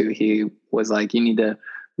showed it to, he was like, you need to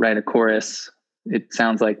write a chorus. It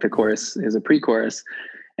sounds like the chorus is a pre-chorus.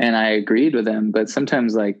 And I agreed with him, but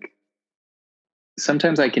sometimes I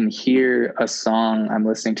can hear a song I'm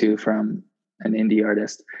listening to from an indie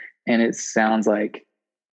artist and it sounds like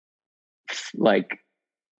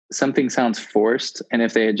something sounds forced. And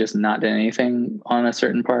if they had just not done anything on a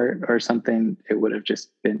certain part or something, it would have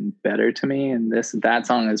just been better to me. And that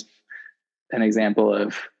song is an example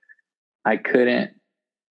of, I couldn't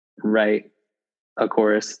write a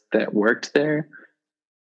chorus that worked there.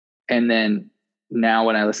 And then now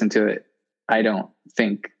when I listen to it, I don't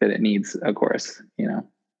think that it needs a chorus,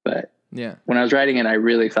 but yeah, when I was writing it, I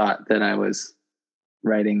really thought that I was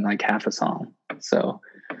writing like half a song. So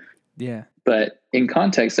yeah, but in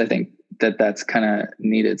context, I think that that's kind of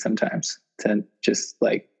needed sometimes to just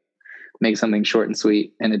like make something short and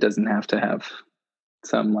sweet. And it doesn't have to have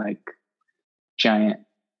some like giant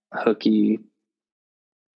hooky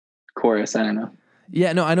chorus. I don't know.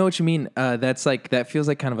 Yeah, no, I know what you mean. That's like, that feels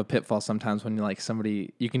like kind of a pitfall sometimes when you're like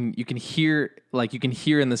somebody, you can hear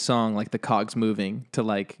in the song, like the cogs moving to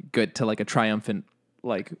like a triumphant,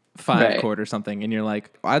 like 5 chord or something. And you're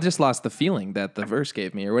like, I just lost the feeling that the verse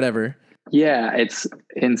gave me or whatever. Yeah. It's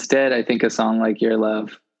instead, I think a song like Your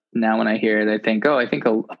Love, now when I hear it, I think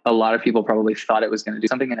a lot of people probably thought it was going to do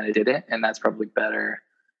something and it didn't. And that's probably better.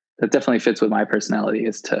 That definitely fits with my personality,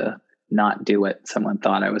 is to not do what someone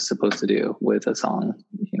thought I was supposed to do with a song,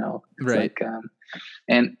 right. Like,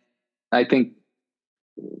 and I think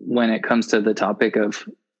when it comes to the topic of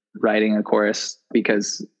writing a chorus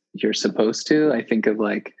because you're supposed to, I think of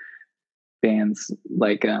like bands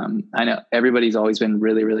like, I know everybody's always been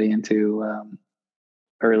really, really into,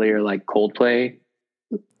 earlier, like Coldplay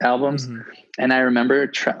albums. Mm-hmm. And I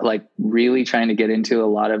remember really trying to get into a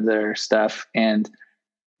lot of their stuff. And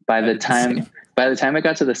by the time I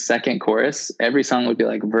got to the second chorus, every song would be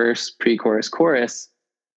like verse, pre-chorus, chorus.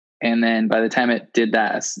 And then by the time it did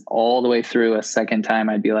that all the way through a second time,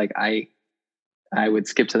 I'd be like, I would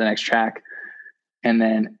skip to the next track. And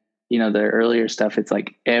then, the earlier stuff, it's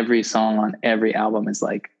like every song on every album is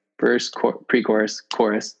like verse, pre-chorus,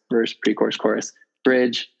 chorus, verse, pre-chorus, chorus,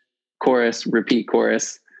 bridge, chorus, repeat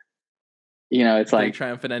chorus. It's like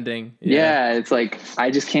triumphant ending. Yeah. It's like,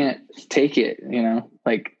 I just can't take it,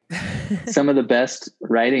 like some of the best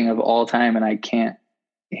writing of all time. And I can't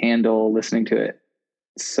handle listening to it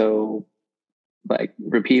so like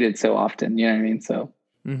repeated so often, you know what I mean? So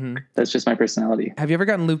that's just my personality. Have you ever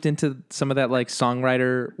gotten looped into some of that like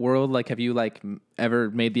songwriter world? Like, have you like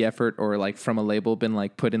ever made the effort or like from a label been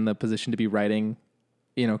like put in the position to be writing,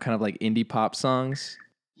 kind of like indie pop songs?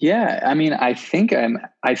 Yeah. I mean, I think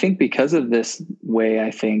because of this way,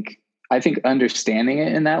 I think understanding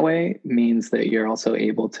it in that way means that you're also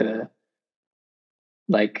able to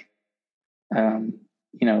like,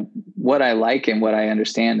 what I like and what I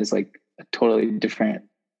understand is like a totally different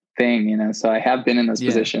thing, so I have been in those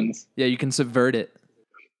positions. Yeah. You can subvert it.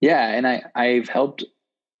 Yeah. And I've helped,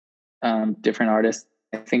 different artists.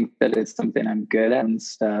 I think that it's something I'm good at and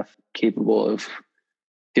stuff, capable of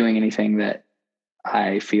doing anything that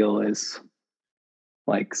I feel is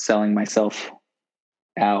like selling myself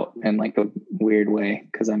out in like a weird way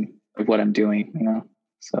because I'm of what I'm doing,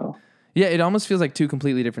 so. Yeah, it almost feels like two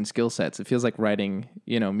completely different skill sets. It feels like writing,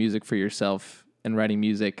 music for yourself and writing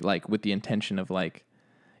music like with the intention of like,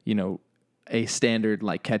 a standard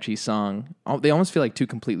like catchy song. They almost feel like two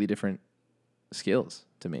completely different skills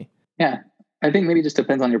to me. Yeah, I think maybe it just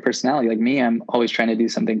depends on your personality. Like me, I'm always trying to do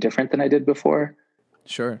something different than I did before.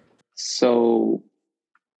 Sure. So,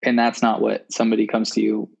 and that's not what somebody comes to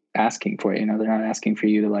you asking for. They're not asking for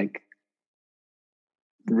you to like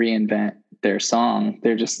reinvent their song.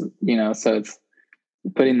 They're just, so it's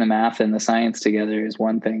putting the math and the science together is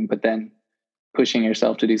one thing, but then pushing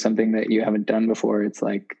yourself to do something that you haven't done before, it's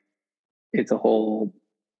like, it's a whole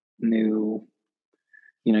new,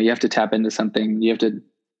 you have to tap into something. You have to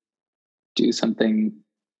do something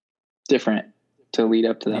different to lead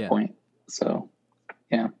up to that point. So,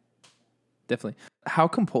 yeah. Definitely. How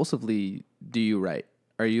compulsively do you write?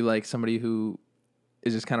 Are you like somebody who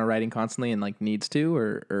is just kind of writing constantly and like needs to,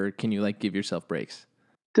 or can you like give yourself breaks?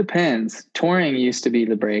 Depends. Touring used to be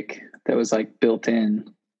the break that was like built in.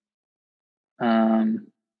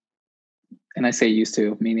 And I say used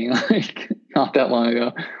to, meaning like not that long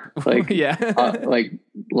ago, like, yeah, like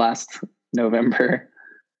last November,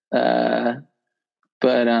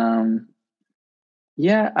 But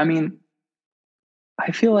yeah, I mean,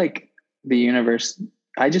 I feel like the universe,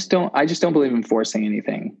 I just don't believe in forcing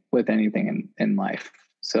anything with anything in life.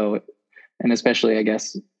 So, and especially I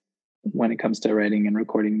guess when it comes to writing and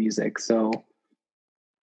recording music. So,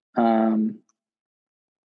 um,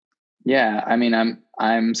 yeah, I mean,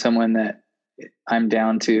 I'm someone that I'm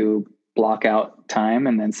down to block out time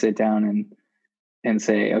and then sit down and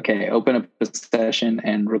say, okay, open up a session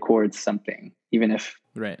and record something,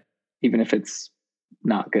 Right. even if it's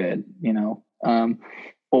not good,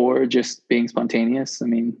 or just being spontaneous. I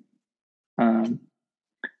mean, um,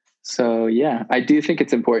 so yeah, I do think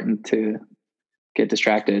it's important to get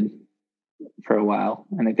distracted for a while,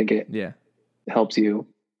 and I think it Yeah. helps you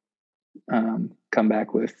come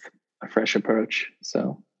back with a fresh approach.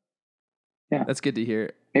 So yeah, That's good to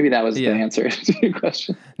hear. maybe that was the Yeah. answer to your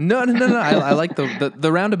question. No. I like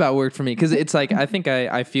the roundabout worked for me because it's like I think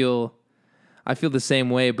I feel the same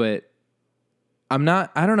way, but I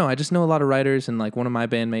don't know. I just know a lot of writers, and like one of my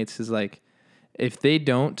bandmates is like, if they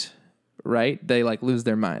don't write, they like lose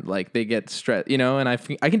their mind, like they get stressed, and I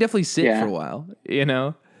can definitely sit Yeah. for a while, you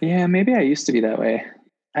know. Yeah, maybe I used to be that way.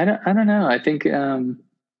 I don't know. I think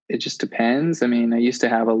it just depends. I mean, I used to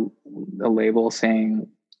have a label saying,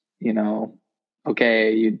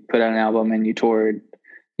 okay, you put out an album and you toured,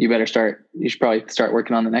 you should probably start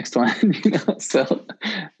working on the next one. So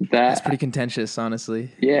That's pretty that, contentious, honestly.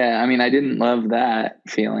 yeah, I mean, I didn't love that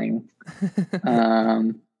feeling.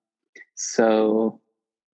 So,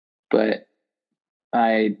 but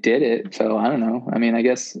I did it. So I don't know. I mean, I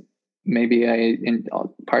guess maybe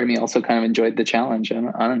part of me also kind of enjoyed the challenge.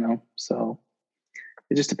 I don't know. So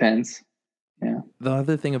it just depends. Yeah. The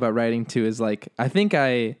other thing about writing too is like I think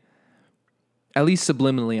I, at least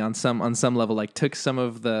subliminally on some level, like took some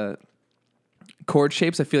of the chord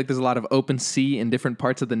shapes. I feel like there's a lot of open C in different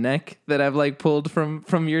parts of the neck that I've like pulled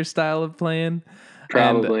from your style of playing.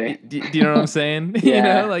 Probably. And, do you know what I'm saying?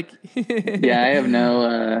 Yeah. Like Yeah. I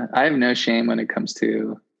have no shame when it comes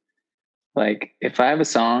to, like, if I have a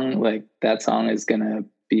song, like that song is going to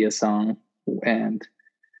be a song. And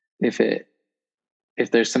if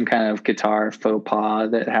there's some kind of guitar faux pas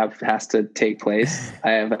that has to take place,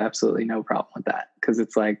 I have absolutely no problem with that. Cause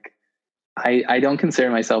it's like, I don't consider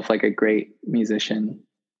myself like a great musician.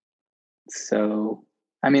 So,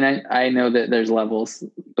 I mean, I know that there's levels,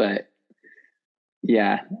 but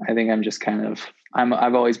yeah, I think I'm just kind of,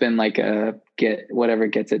 I've always been like a get whatever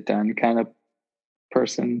gets it done kind of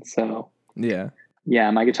person. So yeah. yeah,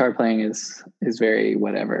 my guitar playing is very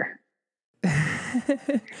whatever.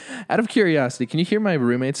 Out of curiosity, can you hear my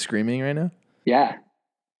roommate screaming right now? Yeah.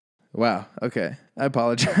 Wow. Okay. I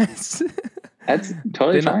apologize. That's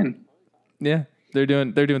totally fine. Yeah. They're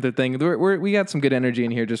doing their thing. We got some good energy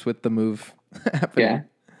in here just with the move happening. Yeah.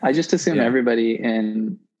 I just assume everybody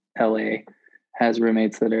in LA has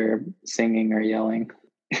roommates that are singing or yelling.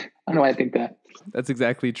 I don't know why I think that. That's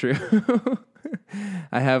exactly true.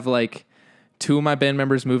 I have like 2 of my band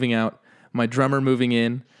members moving out, my drummer moving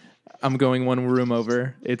in. I'm going one room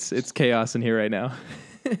over. It's chaos in here right now.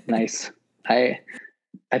 Nice. I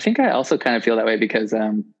think I also kind of feel that way because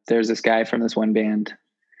there's this guy from this one band,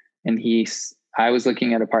 and I was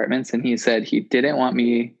looking at apartments, and he said he didn't want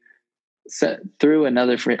me through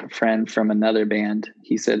another friend from another band.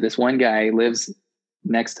 He said this one guy lives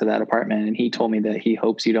next to that apartment, and he told me that he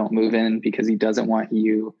hopes you don't move in because he doesn't want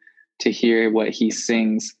you to hear what he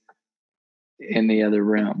sings in the other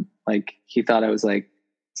room. Like he thought I was like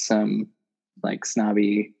some like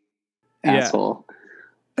snobby asshole.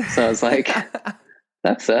 So I was like,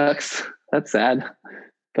 that sucks. That's sad.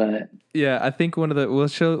 But yeah, I think we'll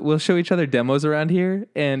show each other demos around here,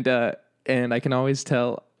 and I can always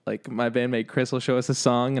tell, like my bandmate Chris will show us a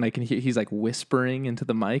song, and I can hear he's like whispering into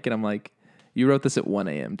the mic, and I'm like, you wrote this at 1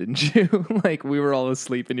 a.m., didn't you? Like we were all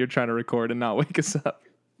asleep, and you're trying to record and not wake us up.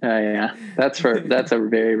 Yeah, that's a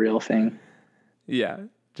very real thing. Yeah,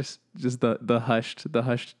 just the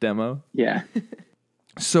hushed demo. Yeah.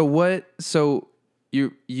 So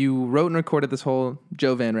you wrote and recorded this whole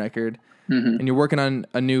Jovan record, and you're working on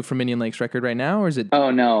a new From Indian Lakes record right now, or is it? Oh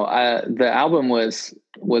no, the album was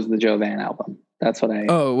the Jovan album. That's what I.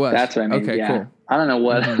 Oh, it was. That's what I mean. Okay, yeah. cool. I don't know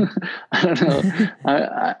what. I don't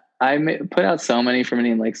know. I put out so many From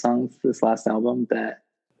Indian Lakes songs this last album that.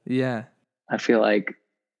 Yeah. I feel like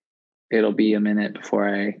it'll be a minute before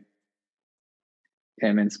I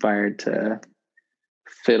am inspired to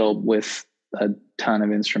fiddle with a ton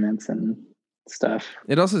of instruments and stuff.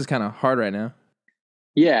 It also is kind of hard right now.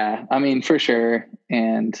 Yeah, I mean, for sure.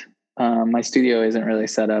 And my studio isn't really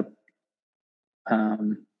set up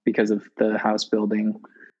because of the house building,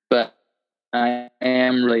 but I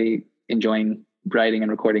am really enjoying writing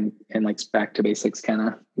and recording in like back to basics kind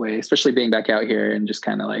of way, especially being back out here and just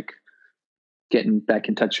kind of like getting back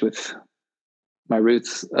in touch with my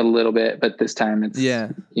roots a little bit. But this time it's,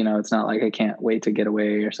 you know, it's not like I can't wait to get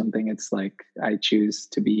away or something. It's like I choose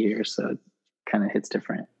to be here. So it kind of hits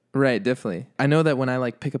different. Right, definitely. I know that when I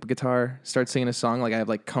like pick up a guitar, start singing a song, like I have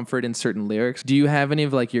like comfort in certain lyrics. Do you have any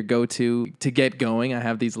of like your go-to to get going? I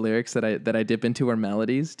have these lyrics that I dip into or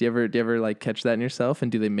melodies. Do you ever like catch that in yourself,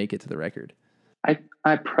 and do they make it to the record?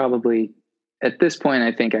 I probably at this point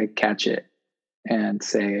I think I catch it and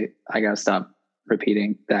say I gotta stop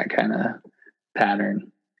repeating that kind of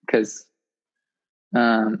pattern, because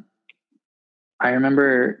I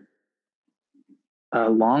remember a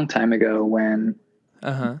long time ago when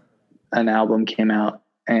an album came out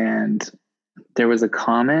and there was a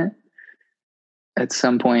comment at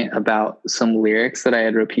some point about some lyrics that I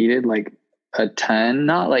had repeated like a ton,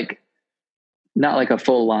 not like a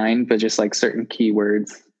full line, but just like certain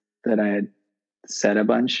keywords that I had said a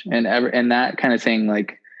bunch, and that kind of thing.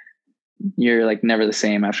 Like you're like never the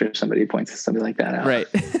same after somebody points something like that out. Right.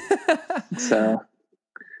 So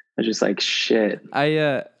I was just like, shit.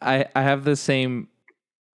 I have the same,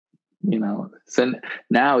 you know, so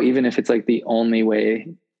now even if it's like the only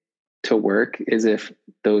way to work is if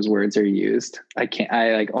those words are used,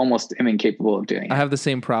 I like almost am incapable of doing it. I have the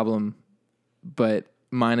same problem, but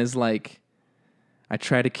mine is like, I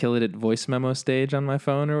try to kill it at voice memo stage on my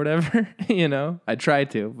phone or whatever, you know, I try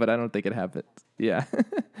to, but I don't think it happens. Yeah.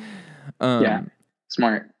 Yeah.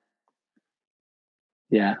 Smart.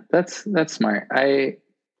 Yeah. That's smart. That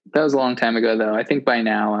was a long time ago though. I think by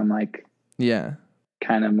now I'm like, yeah,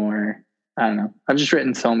 kind of more, I don't know. I've just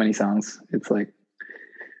written so many songs. It's like,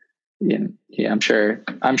 yeah, I'm sure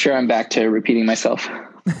I'm back to repeating myself.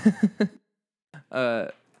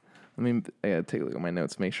 I gotta take a look at my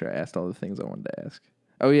notes, make sure I asked all the things I wanted to ask.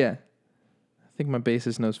 Oh yeah. I think my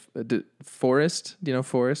bassist knows Forrest. Do you know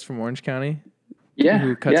Forrest from Orange County? Yeah.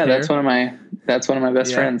 Who cuts hair? That's one of my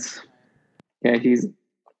best friends. Yeah. He's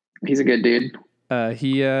a good dude.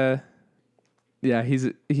 He's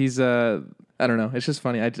I don't know. It's just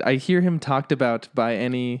funny. I hear him talked about by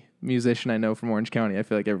any musician I know from Orange County. I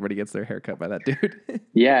feel like everybody gets their hair cut by that dude.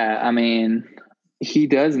 Yeah. I mean, he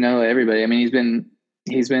does know everybody. I mean,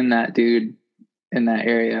 he's been that dude in that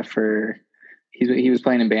area he was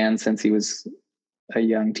playing in bands since he was a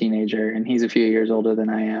young teenager, and he's a few years older than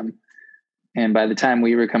I am. And by the time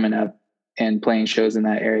we were coming up and playing shows in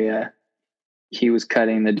that area, he was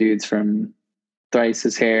cutting the dudes from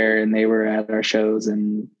Thrice's hair, and they were at our shows,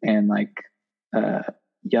 and like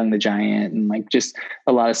Young the Giant, and like just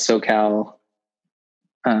a lot of SoCal,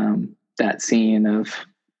 that scene of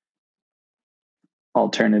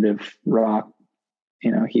alternative rock.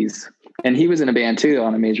 You know, he was in a band too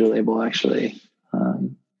on a major label, actually.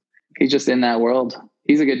 He's just in that world.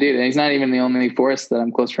 He's a good dude. And he's not even the only Forrest that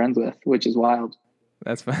I'm close friends with, which is wild.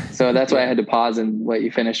 That's fine. So that's why I had to pause and let you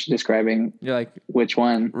finish describing. You're like, which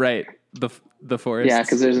one? Right. The Forrest. Yeah.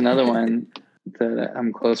 Cause there's another one that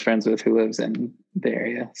I'm close friends with who lives in the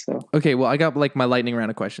area. So, okay. Well, I got like my lightning round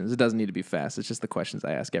of questions. It doesn't need to be fast. It's just the questions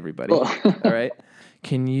I ask everybody. Cool. All right.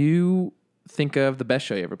 Can you think of the best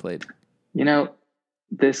show you ever played? You know,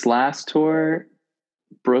 this last tour,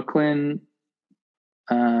 Brooklyn,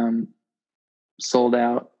 sold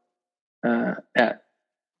out at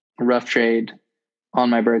Rough Trade on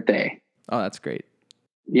my birthday. Oh, that's great.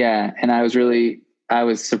 Yeah. And I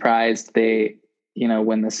was surprised they, you know,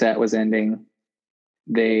 when the set was ending,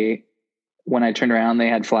 when I turned around, they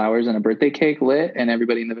had flowers and a birthday cake lit, and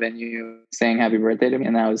everybody in the venue saying happy birthday to me.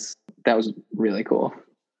 And that was really cool.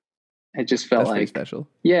 It just felt like special.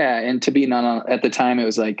 Yeah. And to be at the time, it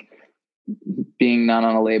was like being not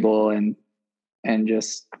on a label and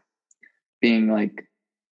just being like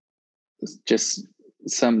just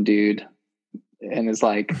some dude, and it's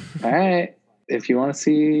like, all right, if you want to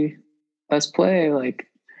see us play, like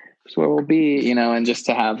that's where we'll be, you know. And just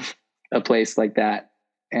to have a place like that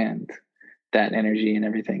and that energy and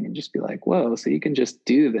everything, and just be like, whoa, so you can just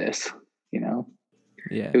do this, you know.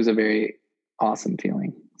 Yeah, it was a very awesome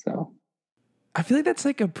feeling. So I feel like that's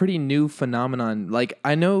like a pretty new phenomenon. Like,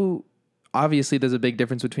 I know obviously there's a big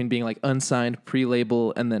difference between being like unsigned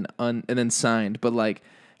pre-label and then signed, but like,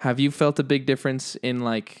 have you felt a big difference in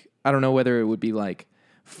like, I don't know whether it would be like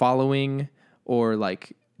following or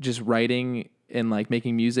like just writing and like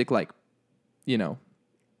making music, like, you know,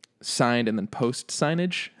 signed and then post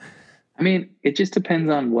signage? I mean, it just depends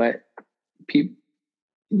on what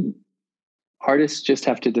artists just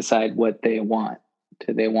have to decide what they want.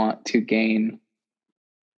 Do they want to gain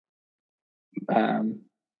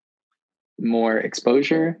more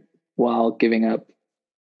exposure while giving up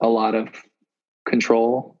a lot of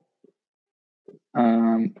control,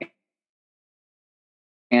 and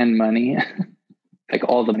money, like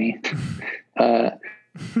all the money,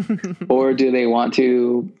 or do they want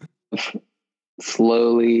to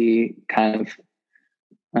slowly kind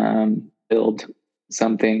of build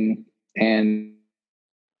something, and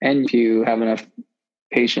if you have enough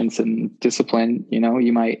patience and discipline,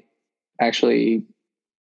 you might actually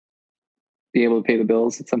be able to pay the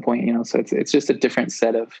bills at some point, so it's just a different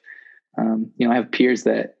set of, I have peers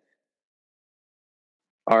that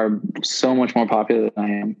are so much more popular than I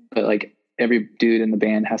am, but like every dude in the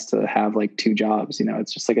band has to have like 2 jobs,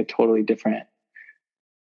 it's just like a totally different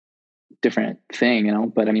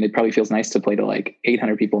thing, but I mean, it probably feels nice to play to like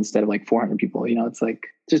 800 people instead of like 400 people, it's like,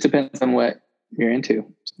 just depends on what you're into.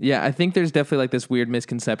 Yeah. I think there's definitely like this weird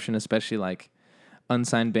misconception, especially like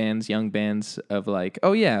unsigned bands, young bands, of like,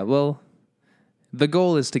 oh yeah, well, the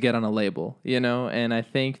goal is to get on a label, and I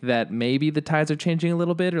think that maybe the tides are changing a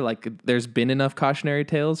little bit, or like there's been enough cautionary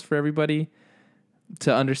tales for everybody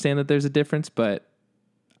to understand that there's a difference, but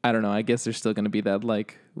I don't know. I guess there's still going to be that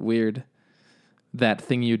like weird, that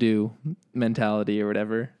thing you do mentality or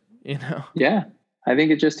whatever, Yeah. I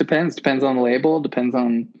think it just depends on the label, depends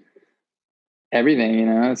on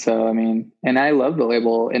everything, so I mean, and I love the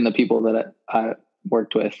label and the people that I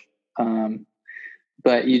worked with.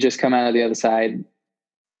 But you just come out of the other side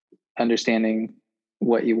understanding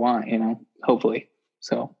what you want, hopefully.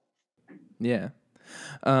 So, yeah.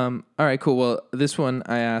 All right, cool. Well, this one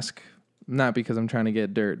I ask not because I'm trying to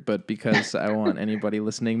get dirt, but because I want anybody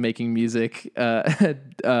listening, making music,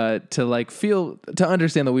 to like to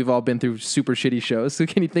understand that we've all been through super shitty shows. So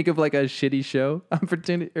can you think of like a shitty show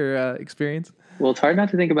opportunity or experience? Well, it's hard not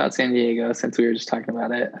to think about San Diego since we were just talking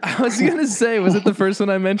about it. I was going to say, was it the first one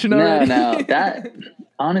I mentioned already? No, that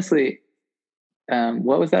honestly,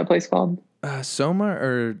 what was that place called? Soma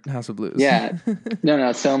or House of Blues? Yeah,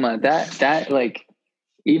 no, Soma. That like,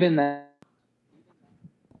 even that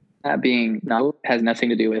being not has nothing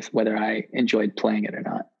to do with whether I enjoyed playing it or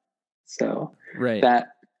not. So right.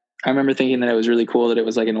 That I remember thinking that it was really cool that it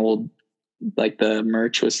was like an old, like the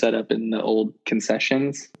merch was set up in the old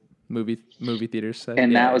concessions. Movie theaters set.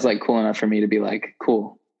 And that was like cool enough for me to be like,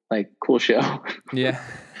 cool show. Yeah.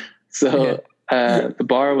 So the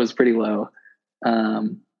bar was pretty low.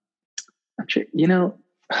 I'm sure,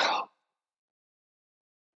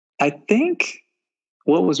 I think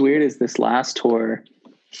what was weird is this last tour,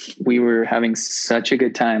 we were having such a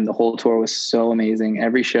good time. The whole tour was so amazing.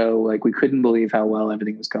 Every show, like we couldn't believe how well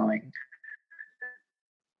everything was going.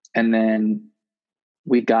 And then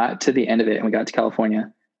we got to the end of it and we got to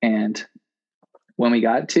California. And when we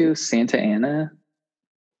got to Santa Ana,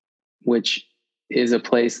 which is a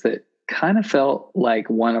place that kind of felt like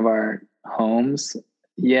one of our homes.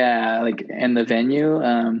 Yeah. Like, and the venue,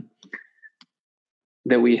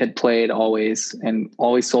 that we had played always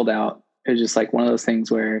sold out. It was just like one of those things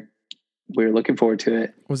where we were looking forward to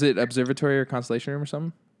it. Was it Observatory or Constellation Room or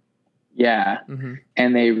something? Yeah. Mm-hmm.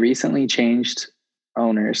 And they recently changed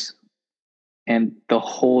owners and the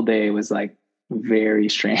whole day was like very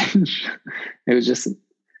strange. It was just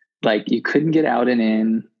like, you couldn't get out and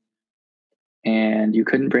in, and you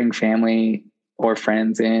couldn't bring family or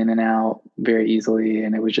friends in and out very easily.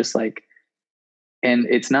 And it was just like, and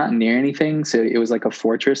it's not near anything. So it was like a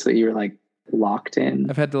fortress that you were like locked in.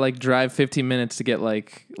 I've had to like drive 15 minutes to get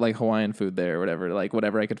like Hawaiian food there or whatever, like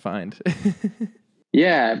whatever I could find.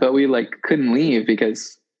 Yeah. But we like couldn't leave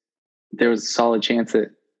because there was a solid chance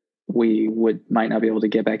that we might not be able to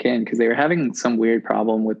get back in because they were having some weird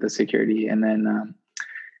problem with the security. And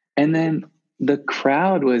then the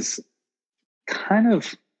crowd was kind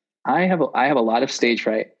of, I have a lot of stage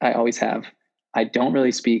fright. I always have. I don't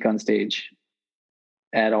really speak on stage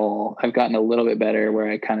at all. I've gotten a little bit better where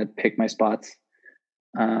I kind of pick my spots.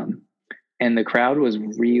 And the crowd was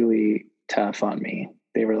really tough on me.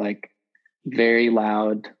 They were like very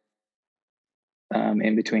loud,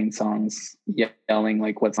 in between songs, yelling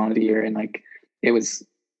like what song of the year. And like, it was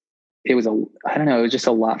I don't know. It was just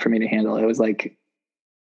a lot for me to handle. It was like,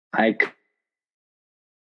 I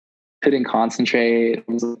couldn't concentrate.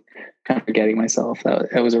 I was kind of forgetting myself.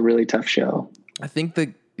 That was a really tough show. I think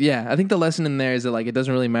the lesson in there is that like, it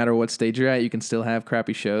doesn't really matter what stage you're at. You can still have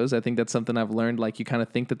crappy shows. I think that's something I've learned. Like you kind of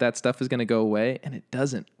think that stuff is going to go away and it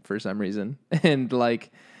doesn't for some reason. And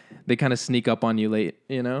like, they kind of sneak up on you late,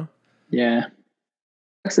 Yeah.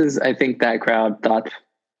 I think that crowd thought,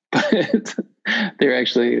 but they're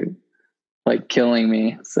actually like killing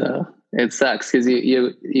me. So it sucks because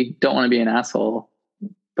you don't want to be an asshole,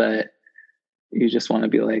 but you just want to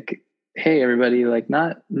be like, hey, everybody, like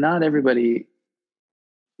not everybody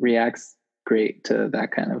reacts great to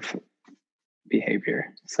that kind of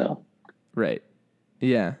behavior. So, Right.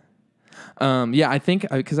 Yeah. Yeah, I think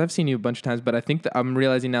because I've seen you a bunch of times, but I think that I'm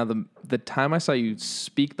realizing now the time I saw you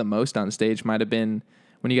speak the most on stage might have been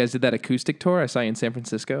when you guys did that acoustic tour. I saw you in San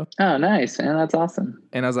Francisco, oh, nice. And that's awesome.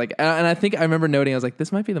 and I was like, and I think I remember noting, I was like,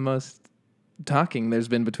 this might be the most talking there's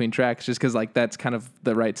been between tracks, just because like that's kind of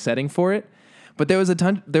the right setting for it. But there was a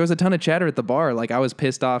ton of chatter at the bar. Like I was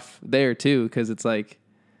pissed off there too, because it's like,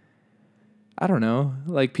 I don't know,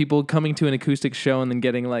 like people coming to an acoustic show and then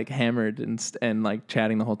getting like hammered and like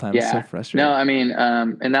chatting the whole time. It's so frustrating. No, I mean,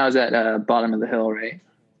 and that was at Bottom of the Hill, right?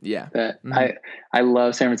 Yeah. That I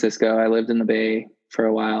love San Francisco. I lived in the Bay for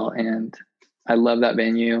a while, and I love that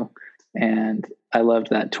venue, and I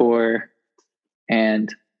loved that tour.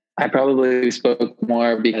 And I probably spoke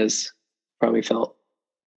more because probably felt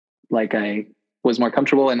like I was more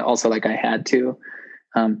comfortable, and also like I had to,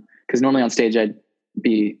 because normally on stage I'd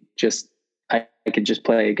be just I could just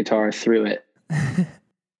play guitar through it,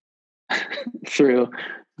 through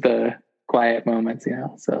the quiet moments, you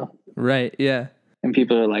know. So right, yeah. And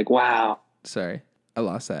people are like, "Wow." Sorry, I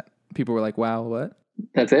lost that. People were like, "Wow, what?"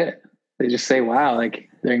 That's it. They just say, "Wow," like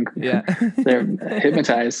they're they're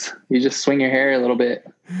hypnotized. You just swing your hair a little bit.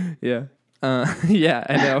 Yeah. Yeah,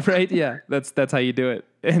 I know, right? Yeah, that's how you do it,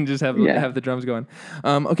 and just have the drums going.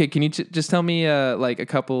 Okay, can you just tell me like a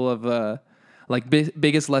couple of like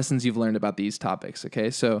biggest lessons you've learned about these topics? Okay,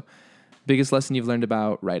 so biggest lesson you've learned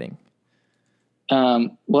about writing.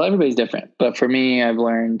 Well, everybody's different, but for me, I've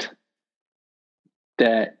learned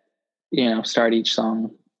that, you know, start each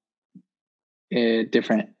song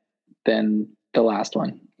different than the last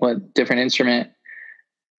one. What different instrument,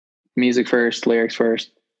 music first, lyrics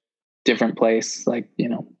first, different place. Like, you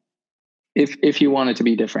know, if you want it to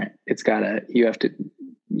be different, you have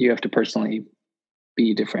to personally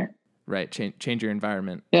be different. Right. Change your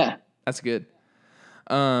environment. Yeah. That's good.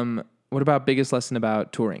 What about biggest lesson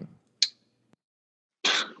about touring?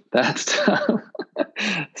 That's tough.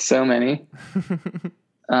 So many.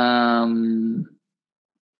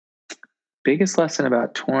 Biggest lesson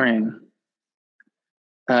about touring.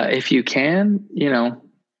 If you can, you know,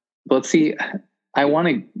 let's see. I want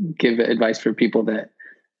to give advice for people that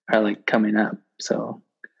are like coming up. So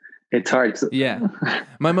it's hard. Yeah.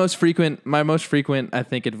 My most frequent, I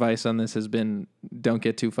think, advice on this has been don't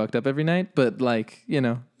get too fucked up every night, but like, you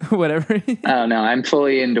know, whatever. Oh no, I'm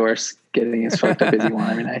fully endorse getting as fucked up as you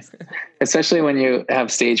want every night, especially when you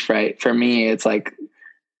have stage fright. For me, it's like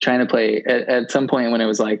trying to play at some point when it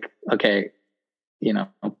was like, okay, you know,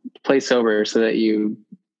 play sober so that you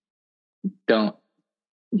don't,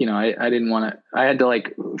 you know, I didn't want to, I had to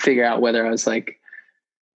like figure out whether I was like,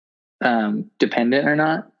 dependent or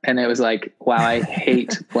not. And it was like, wow, I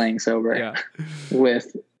hate playing sober. Yeah.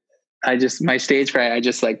 My stage fright, I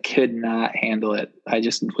just like could not handle it. I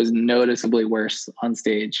just was noticeably worse on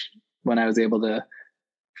stage when I was able to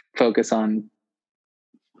focus on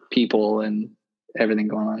people and everything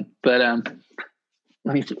going on. But, I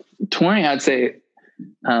mean, touring, I'd say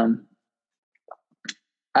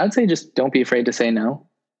just don't be afraid to say no.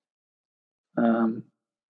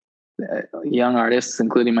 Young artists,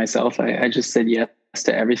 including myself, I just said yes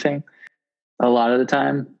to everything. A lot of the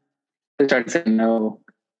time, I started saying no.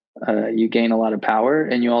 You gain a lot of power,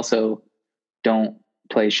 and you also don't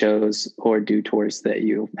play shows or do tours that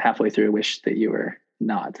you halfway through wish that you were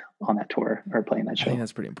not on that tour or playing that show. I think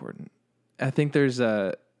that's pretty important. I think there's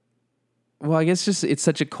I guess just it's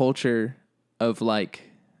such a culture of like,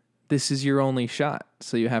 this is your only shot,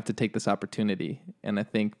 so you have to take this opportunity. And I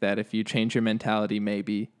think that if you change your mentality,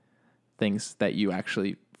 maybe things that you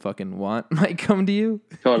actually fucking want might come to you.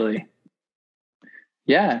 Totally.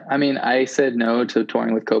 Yeah. I mean, I said no to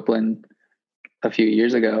touring with Copeland a few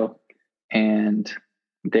years ago, and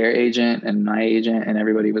their agent and my agent and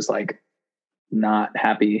everybody was like not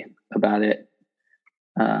happy about it.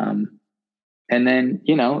 And then,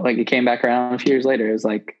 you know, like it came back around a few years later. It was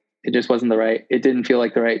like, it just wasn't it didn't feel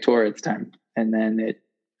like the right tour at the time. And then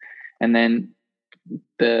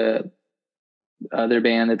the other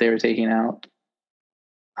band that they were taking out,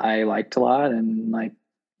 I liked a lot, and like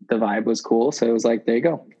the vibe was cool. So it was like, there you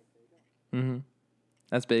go. Mm-hmm.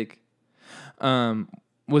 That's big.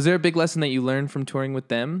 Was there a big lesson that you learned from touring with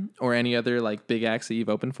them, or any other like big acts that you've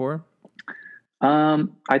opened for?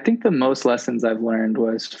 I think the most lessons I've learned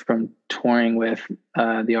was from touring with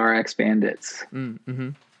the RX Bandits. Mm-hmm.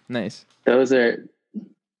 Nice. Those are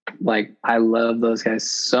like, I love those guys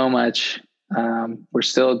so much. We're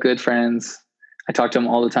still good friends. I talk to them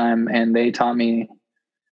all the time, and they taught me,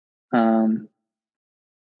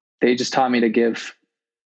 they just taught me to give,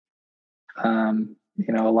 you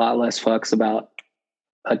know, a lot less fucks about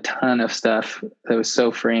a ton of stuff that was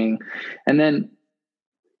so freeing. And then,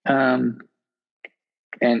 and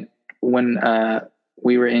when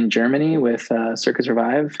we were in Germany with Circus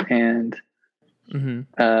Revive and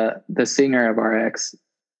the singer of RX,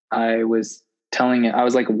 I was telling it, I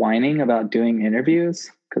was like whining about doing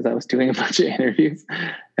interviews because I was doing a bunch of interviews,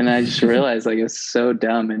 and I just realized like it was so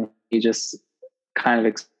dumb. And he just kind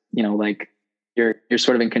of, like you're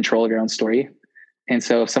sort of in control of your own story. And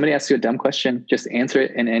so if somebody asks you a dumb question, just answer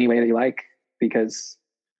it in any way that you like, because,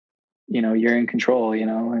 you're in control,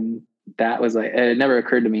 and that was like, it never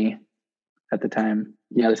occurred to me at the time.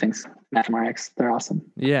 The other things, Matt from RX, they're awesome.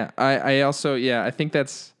 Yeah. I also, I think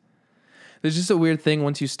there's just a weird thing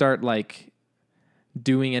once you start like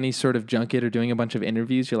doing any sort of junket or doing a bunch of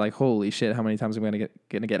interviews, you're like, holy shit, how many times am I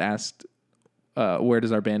gonna get asked, where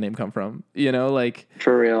does our band name come from? Like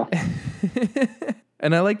for real.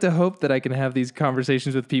 And I like to hope that I can have these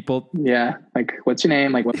conversations with people. Yeah. Like, what's your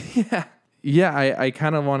name? Like, what? Yeah. I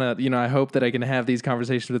kind of want to, I hope that I can have these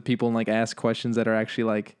conversations with people and like ask questions that are actually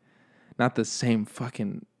like not the same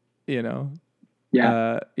fucking, who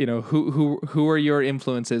are your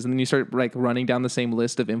influences? And then you start like running down the same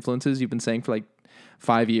list of influences you've been saying for like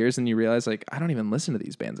 5 years, and you realize like, I don't even listen to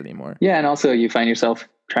these bands anymore. Yeah. And also you find yourself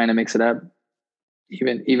trying to mix it up,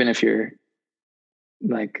 even if you're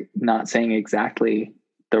like not saying exactly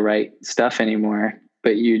the right stuff anymore,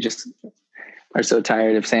 but you just are so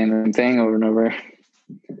tired of saying the same thing over and over.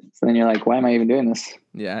 So then you're like, why am I even doing this?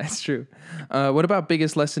 Yeah, it's true. What about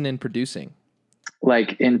biggest lesson in producing?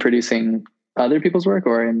 Like in producing other people's work,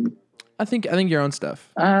 or in? I think your own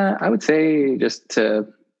stuff. I would say just to,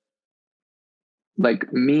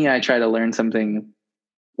 like me, I try to learn something.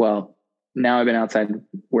 Well, now I've been outside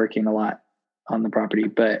working a lot on the property,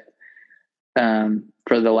 but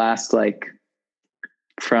for the last, like,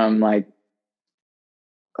 from like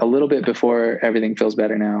a little bit before Everything Feels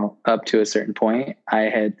Better Now up to a certain point, I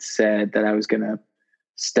had said that I was going to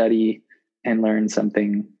study and learn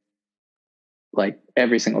something like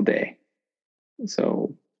every single day.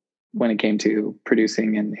 So when it came to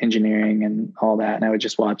producing and engineering and all that, and I would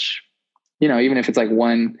just watch, even if it's like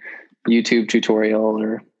one YouTube tutorial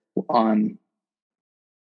or on,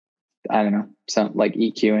 I don't know, some like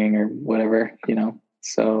EQing or whatever,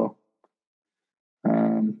 so,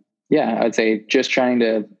 I would say just trying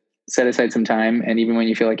to set aside some time. And even when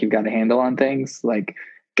you feel like you've got a handle on things, like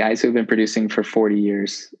guys who've been producing for 40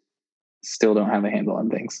 years still don't have a handle on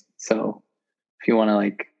things. So if you want to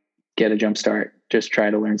like get a jump start, just try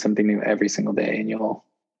to learn something new every single day and you'll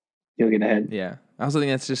get ahead. Yeah. I also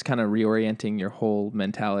think that's just kind of reorienting your whole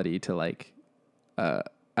mentality to like, I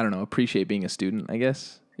don't know, appreciate being a student, I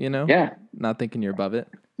guess, Yeah. Not thinking you're above it.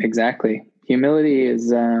 Exactly. Humility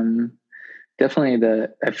is, definitely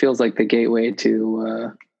it feels like the gateway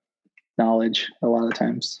to, knowledge a lot of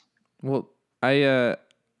times. Well, I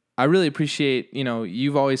really appreciate,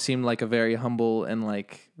 you've always seemed like a very humble and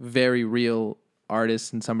like very real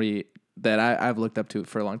artist and somebody that I've looked up to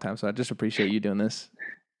for a long time. So I just appreciate you doing this.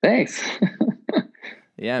 Thanks.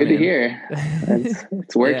 Yeah. Good to hear.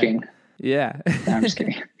 It's working. Yeah. No, I'm just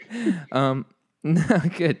kidding. No,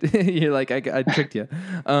 good. You're like, I tricked you.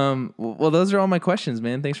 Well, those are all my questions,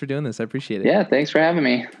 man. Thanks for doing this. I appreciate it. Yeah. Thanks for having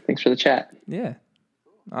me. Thanks for the chat. Yeah.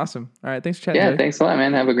 Awesome. All right. Thanks for chatting. Yeah. Joey. Thanks a lot,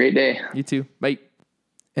 man. Have a great day. You too. Bye.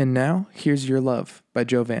 And now here's Your Love by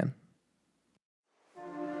Jovan.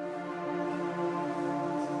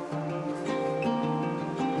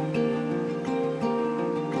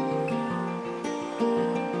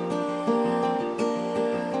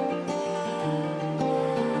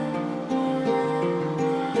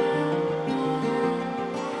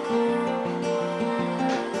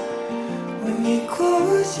 When you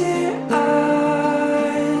close your eyes,